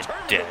looks Dun,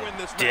 determined dun, to win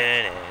this match.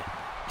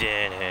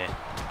 dun, dun, dun.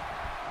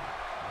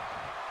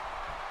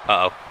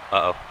 Uh-oh.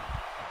 Uh-oh.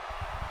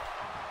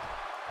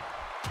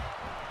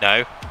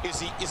 No. Is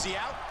he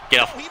out? Get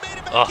off. No, he made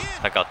it back Oh, in.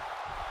 thank God.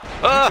 You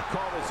Ah! could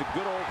call this a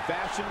good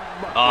old-fashioned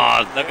mutt Oh,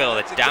 wrestling. look at all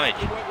the That's damage.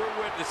 exactly what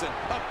we're witnessing.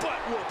 A butt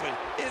whooping.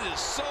 It is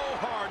so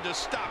hard to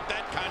stop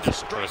that kind of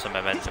strike. There was some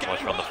momentum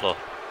whilst we're on the floor.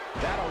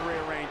 That'll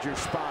rearrange your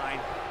spine.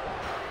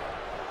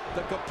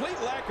 The complete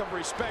lack of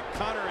respect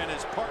Connor and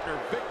his partner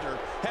Victor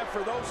have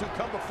for those who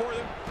come before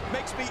them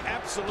makes me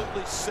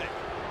absolutely sick.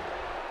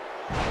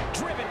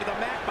 Driven to the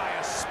mat by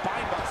a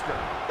spine buster.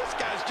 This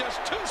guy's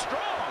just too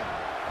strong.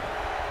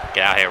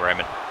 Get out here,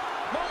 Roman.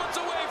 Moments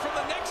away from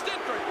the next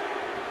entry.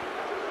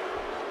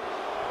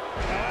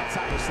 That's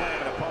how you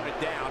slam an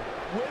opponent down.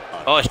 With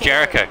Oh, it's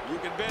Jericho. You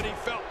can bet he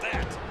felt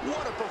that.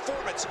 What a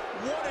performance.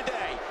 What a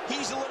day.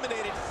 He's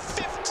eliminated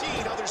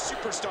 15 other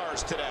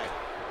superstars today.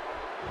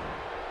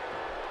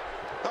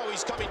 Oh,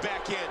 he's coming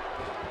back in.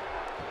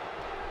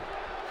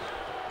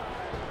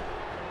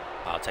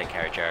 I'll take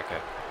care of Jericho.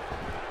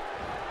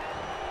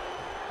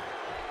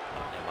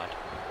 Oh, never mind.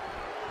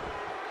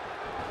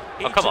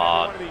 Oh, come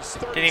on.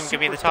 Didn't even give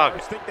me the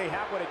target. Think they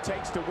have what it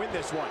takes to win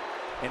this one.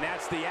 And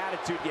that's the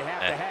attitude you have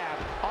to have.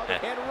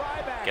 And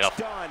Ryback's Get off.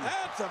 done.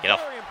 That's a Get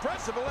off. very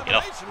impressive Get off.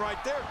 elimination right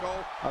there,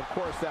 Cole. Of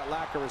course, that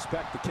lack of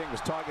respect the King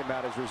was talking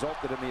about has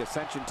resulted in the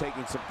Ascension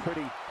taking some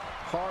pretty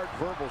hard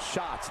verbal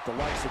shots at the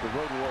likes of the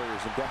Road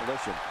Warriors and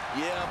Demolition.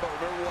 Yeah, but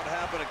remember what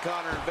happened to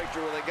Connor and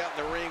Victor when they got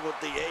in the ring with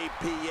the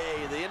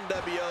APA, the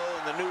NWO,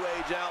 and the New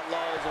Age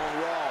Outlaws on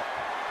Raw.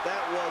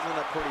 That wasn't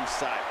a pretty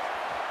sight.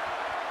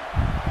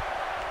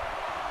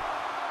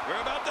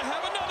 We're about to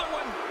have another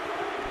one.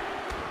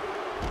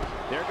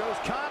 There goes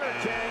Connor,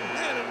 King.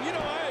 And, you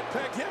know, I had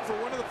pegged him for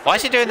one of the... Why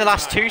is he doing the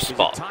last two Is it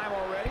spot? time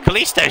already?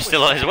 Kalisto's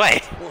still on his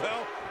way.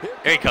 Well,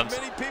 Here he comes.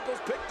 Many people's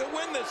pick to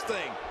win this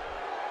thing.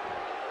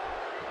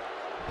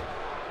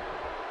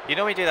 You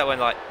know we do that when,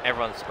 like,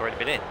 everyone's already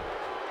been in.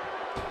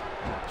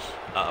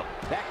 Uh-oh.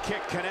 That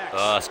kick connects.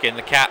 Oh, skin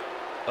the cat.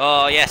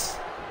 Oh, yes.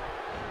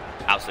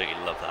 Absolutely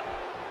love that.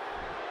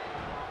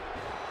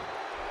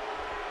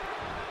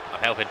 I'm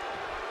helping.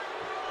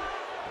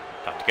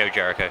 Time to go,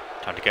 Jericho.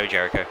 Time to go,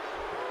 Jericho.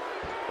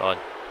 Go on.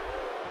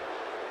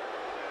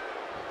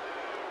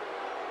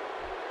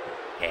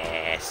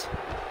 Yes.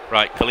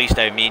 Right,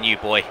 Kalisto, me and you,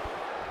 boy.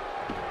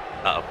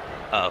 Uh-oh.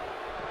 Uh-oh.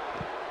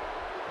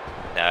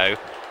 No.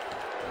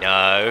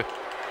 No.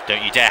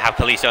 Don't you dare have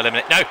Kalisto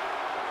eliminate. No!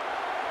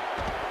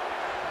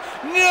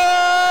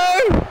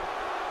 No!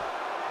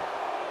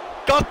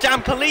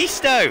 Goddamn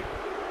Kalisto!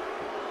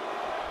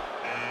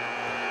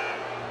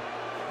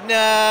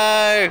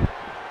 No!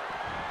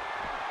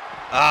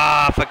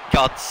 Ah, for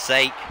God's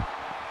sake.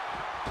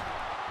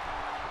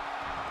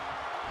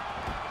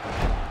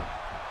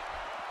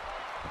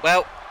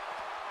 Well,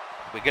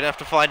 we're going to have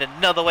to find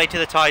another way to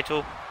the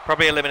title.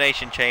 Probably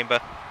Elimination Chamber.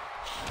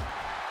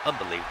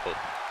 Unbelievable.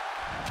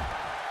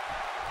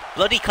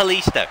 Bloody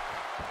Kalisto.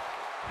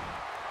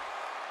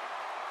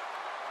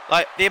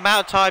 Like, the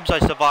amount of times I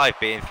survived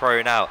being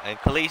thrown out, and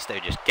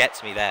Kalisto just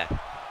gets me there.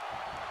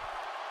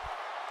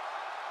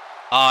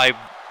 I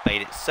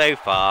made it so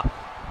far.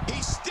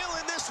 He's still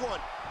in this one.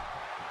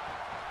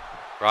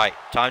 Right,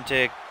 time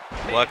to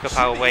work up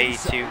our way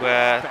to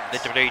the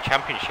WWE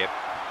Championship,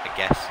 I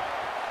guess.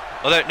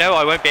 Although, no,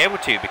 I won't be able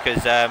to,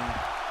 because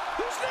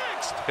Who's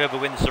next? whoever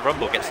wins the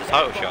Rumble gets the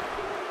title shot.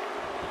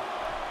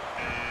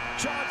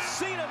 John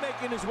Cena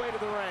making his way to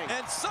the ring.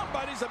 And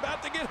somebody's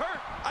about to get hurt.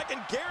 I can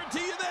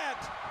guarantee you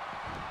that.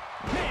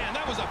 Man,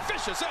 that was a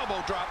vicious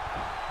elbow drop.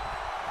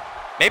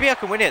 Maybe I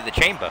can win it at the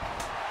Chamber.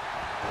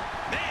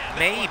 Man, that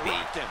Maybe. one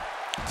rocked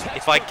him.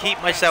 If I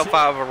keep myself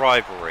out of a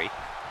rivalry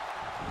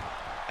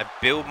and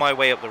build my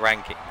way up the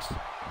rankings,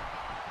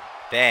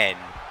 then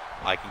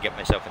I can get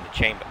myself in the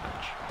Chamber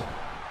match.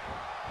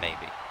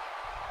 Maybe.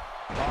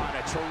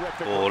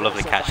 Oh,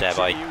 lovely catch there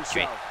by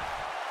Jimmy.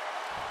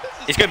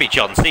 It's going to be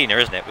John Cena,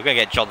 isn't it? We're going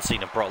to get John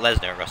Cena, Brock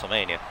Lesnar at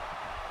WrestleMania.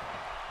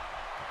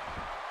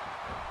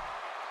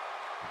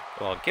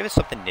 Come on, give us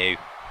something new.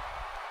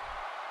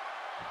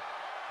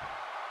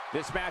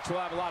 This match will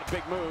have a lot of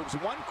big moves.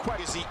 One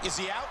question. Is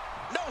he out?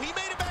 No, he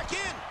made it back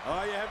in.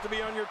 Oh, you have to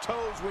be on your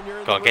toes when you're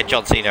in Go the on, get ring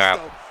John with Cena out.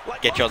 Kalisto.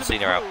 Like Get most John of his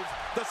Cena out. moves,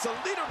 the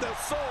Salida del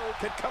Sol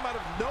can come out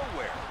of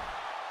nowhere.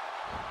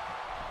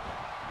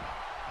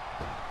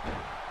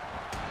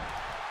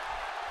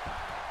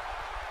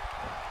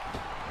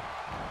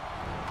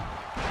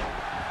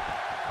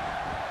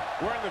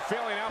 during the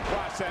filling out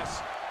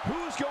process.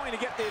 Who's going to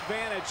get the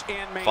advantage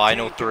and maintain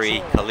Final three: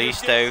 control?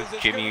 Kalisto,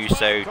 Jimmy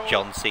Uso,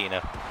 John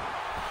Cena.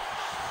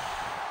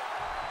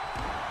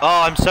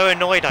 Oh, I'm so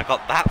annoyed I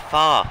got that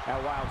far.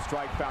 That wild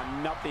strike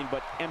found nothing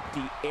but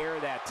empty air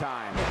that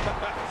time.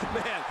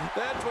 Man,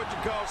 that's what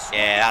you call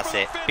swinging. Yeah, that's for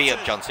the it. Beat up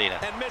fences John Cena.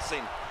 and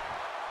missing.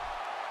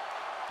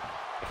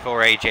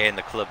 Before AJ and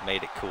the club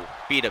made it cool.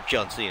 Beat up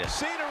John Cena.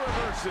 Cena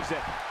reverses it.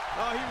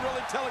 Oh, he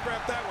really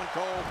telegraphed that one,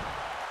 Cole.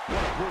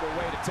 What a brutal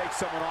way to take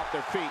someone off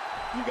their feet.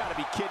 You got to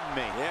be kidding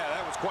me. Yeah,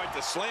 that was quite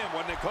the slam,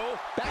 wasn't it, Cole?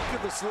 Back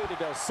to the Salida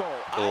del Sol.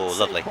 Oh, I'd say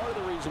lovely. Part of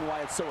the reason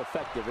why it's so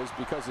effective is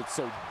because it's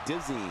so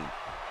dizzying.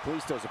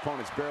 Kalisto's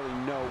opponents barely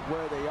know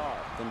where they are.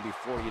 Then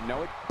before you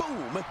know it,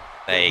 boom.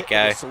 There you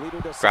go.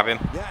 Grab him.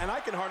 Yeah, and I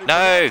can hardly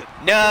No, forget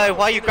it. no,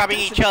 why are you In grabbing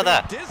addition each to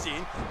other? being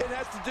dizzying, it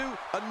has to do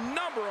a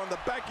number on the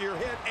back of your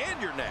head and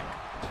your neck.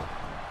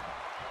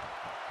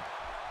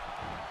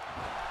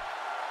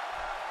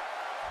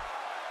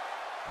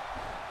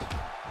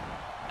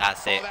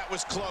 That's it. Oh, that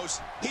was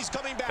close. He's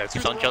coming back Focus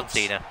through on the John ropes.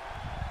 Cena.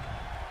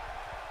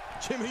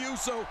 Jimmy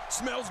Uso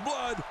smells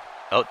blood.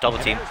 Oh, double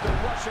team. There's the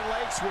Russian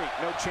leg sweep.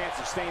 No chance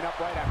of staying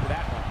upright after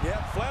that one.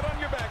 Yeah, flat on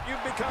your back. You've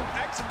become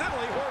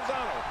accidentally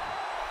horizontal.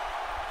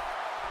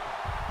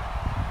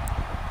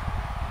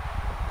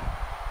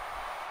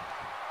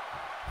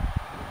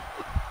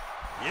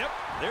 Yep,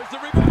 there's the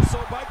reversal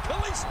by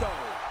Kalisto.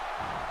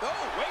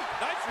 Oh, wait,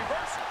 nice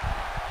reversal.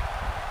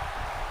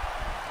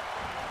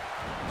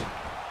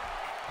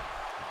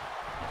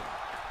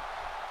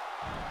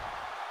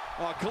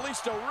 Oh,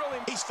 Kalisto really...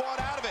 He's fought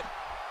out of it.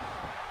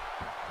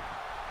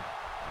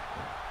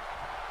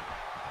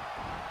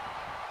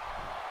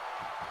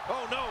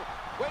 Oh, no.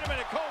 Wait a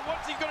minute, Cole.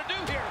 What's he going to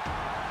do here?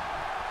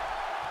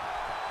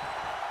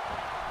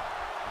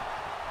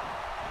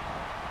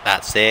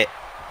 That's it.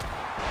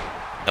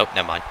 Nope,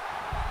 never mind.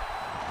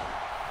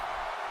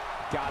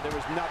 God, there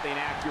was nothing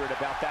accurate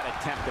about that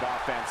attempted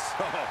offense.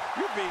 Oh,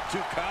 you're being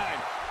too kind.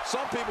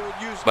 Some people would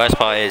use... Worst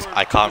part is other I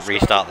words to can't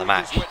describe restart the what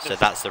match, we've so witnessed.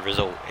 that's the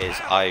result. Is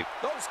I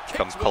Those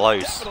come kicks will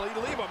close.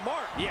 definitely leave a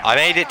mark. Yeah. I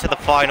made it to the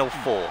final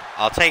four.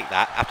 I'll take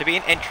that. After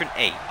being entrant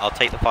 8, I'll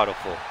take the final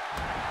four.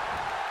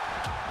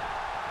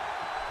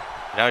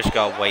 Now I just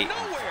gotta wait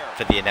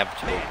for the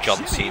inevitable.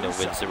 John Cena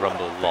wins the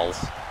Rumble. Lol.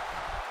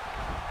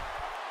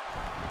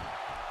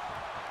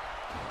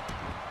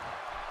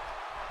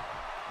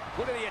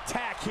 Look at the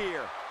attack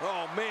here.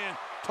 Oh, man.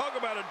 Talk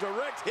about a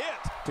direct hit.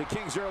 To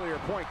King's earlier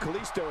point,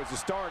 Kalisto is a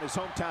star in his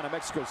hometown of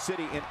Mexico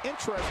City, and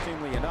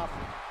interestingly enough,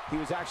 he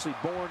was actually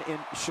born in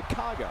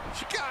Chicago.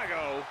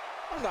 Chicago?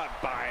 I'm not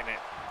buying it.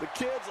 The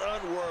kid's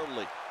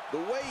unworldly. The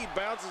way he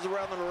bounces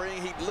around the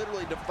ring, he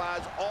literally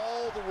defies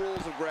all the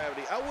rules of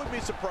gravity. I wouldn't be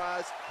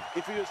surprised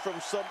if he was from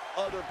some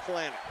other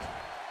planet.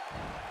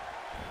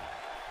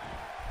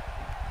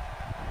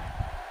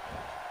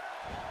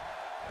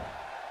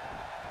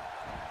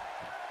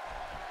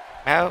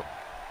 Oh,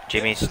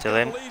 Jimmy's This is still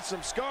gonna in. leave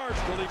some scars,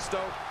 Kalisto.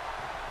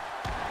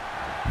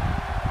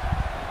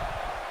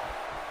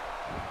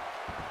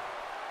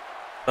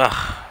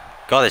 Ugh.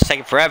 God, it's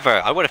taking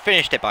forever. I would have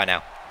finished it by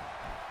now.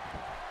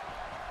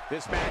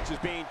 This match is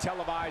being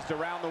televised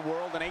around the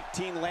world in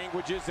 18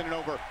 languages and in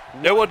over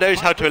No one knows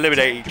how to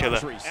eliminate each other.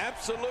 countries.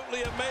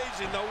 Absolutely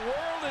amazing. The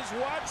world is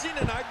watching,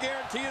 and I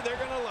guarantee you they're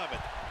going to love it.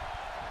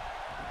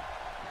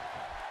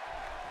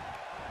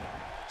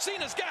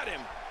 Cena's got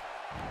him.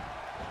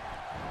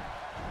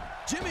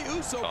 Jimmy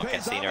Uso Can't get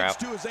pays Cena homage out.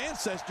 to his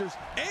ancestors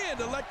and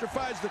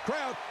electrifies the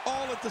crowd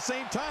all at the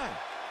same time.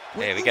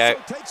 When There we Uso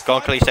go. takes Go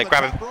on, flight Kalisto, from the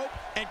grab top him. rope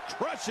and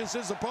crushes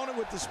his opponent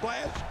with the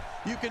splash,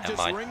 you can Never just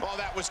mind. ring. Oh,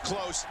 that was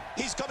close.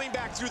 He's coming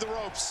back through the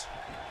ropes.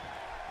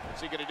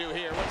 What's he going to do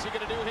here? What's he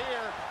going to do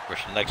here?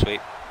 Russian leg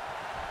sweep.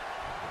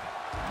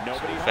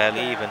 Nobody home Fairly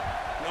there. even.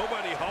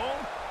 Nobody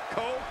home?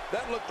 Cole,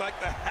 that looked like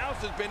the house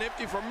has been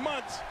empty for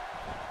months.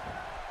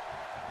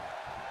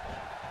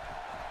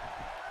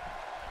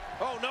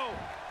 Oh, no.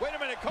 Wait a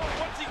minute, Cole.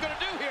 What's he going to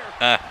do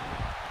here?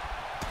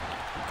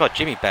 God,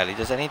 Jimmy barely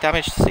does any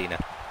damage to Cena.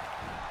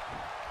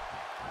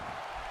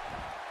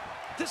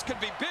 This could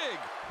be big.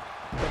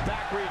 The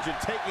back region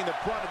taking the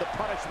brunt of the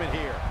punishment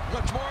here.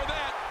 Much more of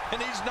that,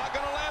 and he's not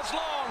going to last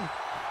long.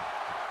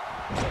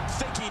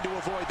 Thinking to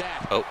avoid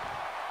that. Oh,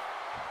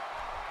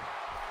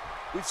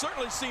 We've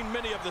certainly seen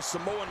many of the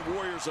Samoan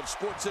warriors of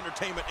sports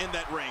entertainment in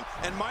that ring.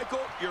 And, Michael,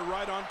 you're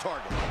right on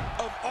target.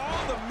 Of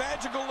all the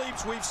magical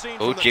leaps we've seen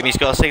oh, from the Jimmy's top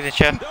got a rope,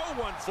 signature. no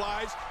one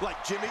flies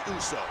like Jimmy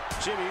Uso.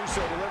 Jimmy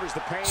Uso delivers the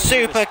pain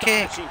Super in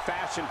kick. astonishing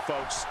fashion,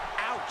 folks.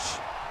 Ouch.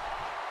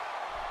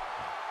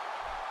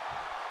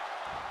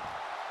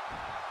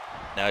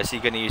 Now is he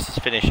going to use his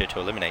finisher to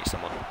eliminate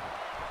someone?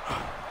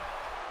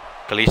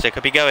 Kalisto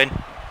could be going.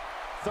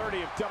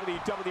 30 of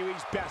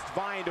WWE's best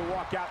vying to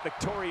walk out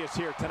victorious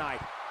here tonight.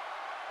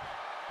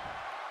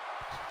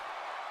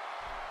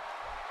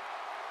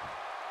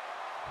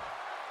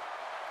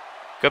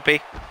 Could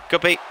be.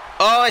 Could be.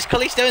 Oh, it's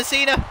Kalisto and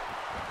Cena.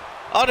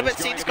 Oh, but There's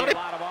going Cena's to got be him. a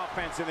lot of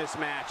offense in this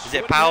match. Is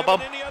it Wouldn't have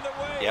powerbomb? it any other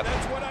way. Yep.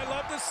 That's what I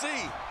love to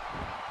see.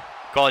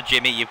 Go on,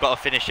 Jimmy. You've got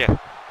a finisher.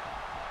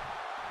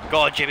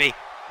 Go on, Jimmy.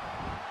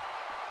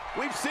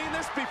 We've seen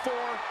this before.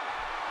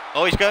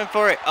 Oh, he's going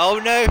for it.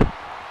 Oh, no.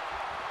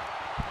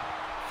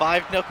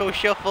 5-knuckle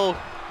shuffle.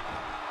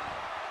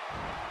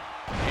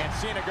 And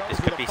Cena goes This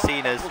for could the be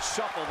Cena's.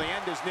 shuffle. The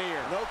end is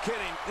near. No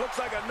kidding. Looks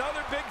like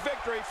another big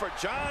victory for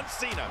John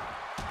Cena.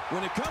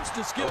 When it comes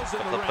to skills in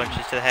the Couple of ring,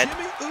 punches to the head.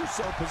 Jimmy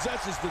Uso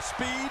possesses the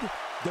speed,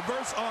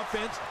 diverse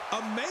offense,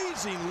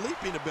 amazing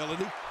leaping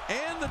ability,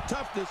 and the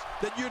toughness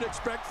that you'd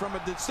expect from a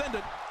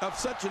descendant of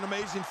such an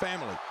amazing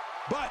family.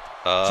 But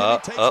Jimmy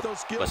takes those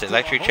skills was it to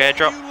electric a chair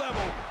whole drop? new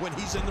level when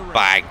he's in the ring.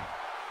 Bang.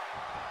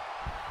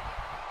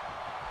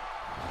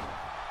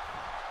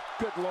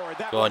 Good Lord,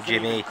 that Go on, wasn't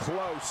even Jimmy.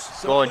 close.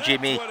 So Go on, that's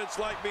Jimmy. what it's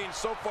like being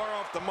so far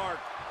off the mark.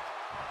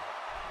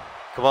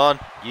 Come on.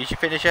 Use your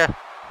finisher.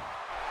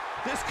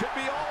 This could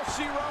be all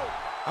she wrote.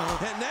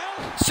 And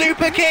now,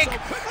 Super kick.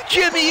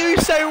 Jimmy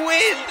Uso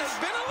wins.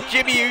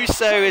 Jimmy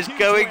Uso is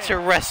going to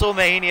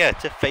WrestleMania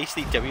to face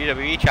the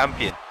WWE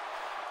Champion.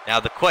 Now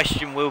the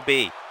question will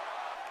be,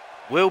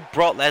 will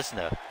Brock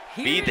Lesnar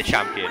be the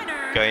champion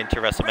going to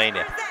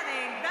WrestleMania?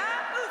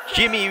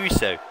 Jimmy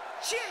Uso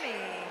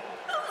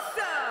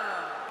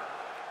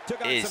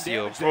Took on is some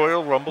your damage there,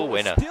 Royal Rumble but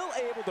was winner. Still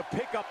able to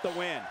pick up the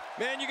win.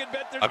 Man, you can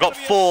bet there's I got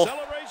gonna be a 4th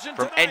celebration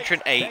from tonight.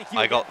 entrant 8. Thank you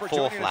I again got for 4th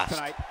joining us last.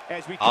 tonight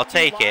as we I'll come to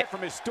you take live it.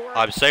 from historic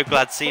I'm so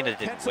glad Cena Pittsburgh,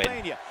 didn't win.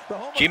 Pennsylvania, the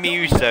home of Jimmy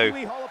WWE Uso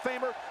Hall of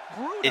Famer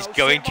Bruno is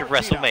going to Sammartino.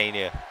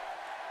 WrestleMania.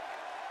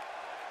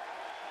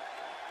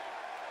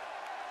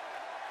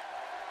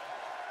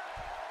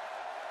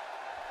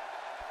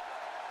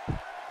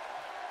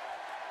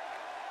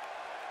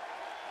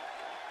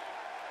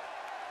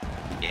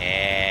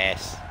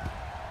 Yes.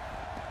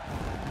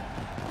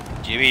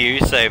 Jimmy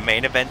Uso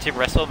main event in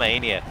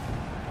WrestleMania.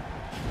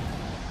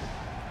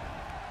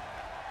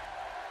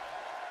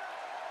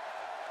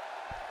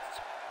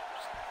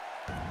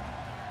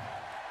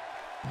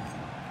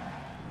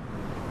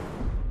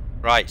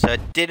 Right, so I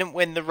didn't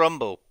win the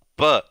Rumble,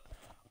 but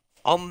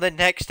on the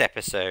next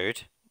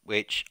episode,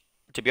 which,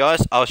 to be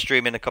honest, I'll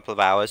stream in a couple of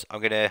hours. I'm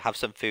going to have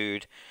some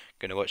food,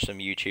 going to watch some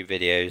YouTube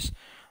videos,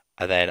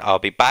 and then I'll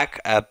be back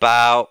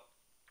about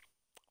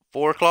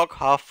 4 o'clock,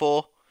 half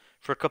 4,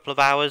 for a couple of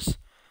hours.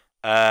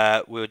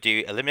 We'll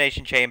do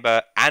Elimination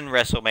Chamber and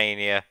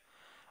WrestleMania,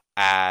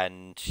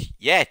 and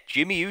yeah,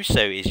 Jimmy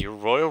Uso is your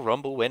Royal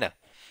Rumble winner.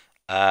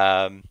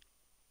 Kind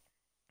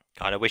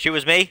of wish it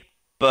was me,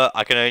 but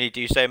I can only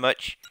do so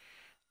much.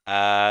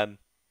 Yeah,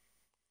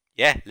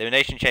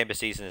 Elimination Chamber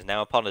season is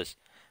now upon us.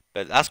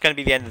 But that's going to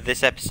be the end of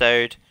this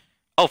episode.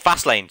 Oh,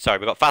 Fastlane. Sorry,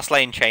 we've got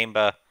Fastlane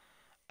Chamber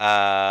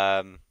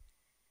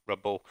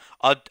Rumble.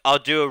 I'll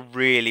do a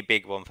really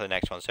big one for the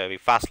next one. So it'll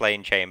be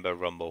Fastlane Chamber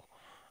Rumble.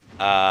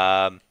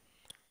 Yeah.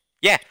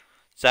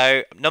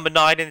 So number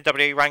 9 in the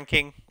WWE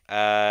ranking.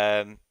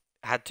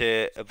 Had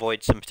to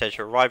avoid some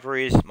potential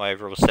rivalries. My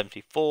overall was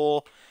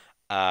 74.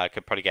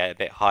 Could probably get a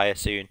bit higher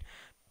soon.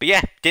 But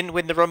yeah, didn't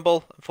win the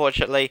Rumble,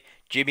 unfortunately.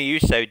 Jimmy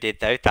Uso did,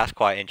 though. That's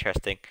quite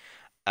interesting.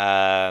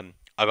 I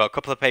got a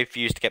couple of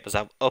pay-per-views to get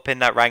myself up in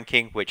that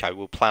ranking, which I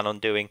will plan on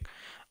doing.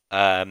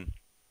 Yeah,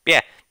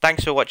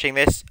 thanks for watching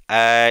this.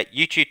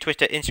 YouTube,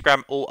 Twitter,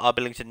 Instagram, all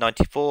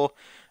rbillington94.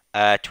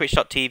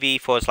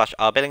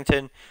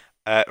 Twitch.tv/rbillington.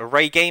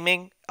 Array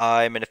Gaming.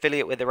 I'm an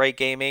affiliate with Array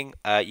Gaming.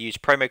 Use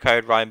promo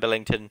code Ryan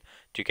Billington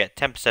to get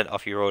 10%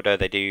 off your order.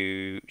 They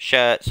do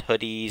shirts,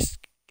 hoodies,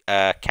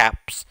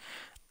 caps,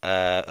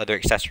 other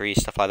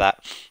accessories, stuff like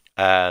that.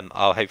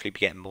 I'll hopefully be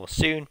getting more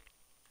soon.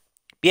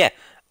 But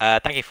yeah,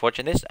 thank you for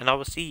watching this, and I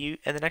will see you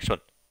in the next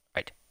one.